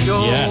talk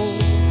show.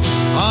 Yes.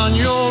 On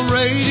your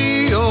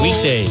radio.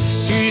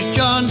 Weekdays. He's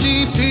John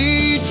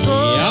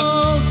DePietro.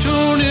 Yep.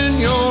 Tune in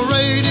your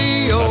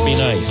radio. That'd be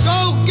nice.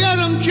 Go get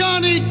him,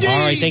 Johnny D.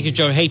 All right, thank you,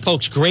 Joe. Hey,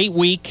 folks, great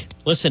week.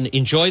 Listen,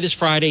 enjoy this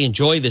Friday.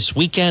 Enjoy this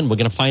weekend. We're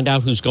going to find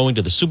out who's going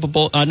to the Super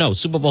Bowl. No,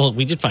 Super Bowl,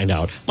 we did find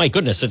out. My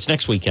goodness, it's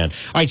next weekend.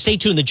 All right, stay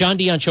tuned. The John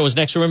Dion Show is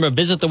next. Remember,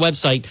 visit the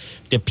website,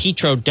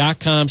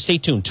 DePietro.com. Stay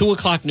tuned. 2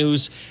 o'clock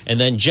news, and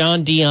then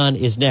John Dion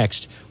is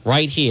next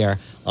right here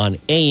on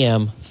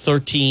AM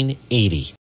 1380.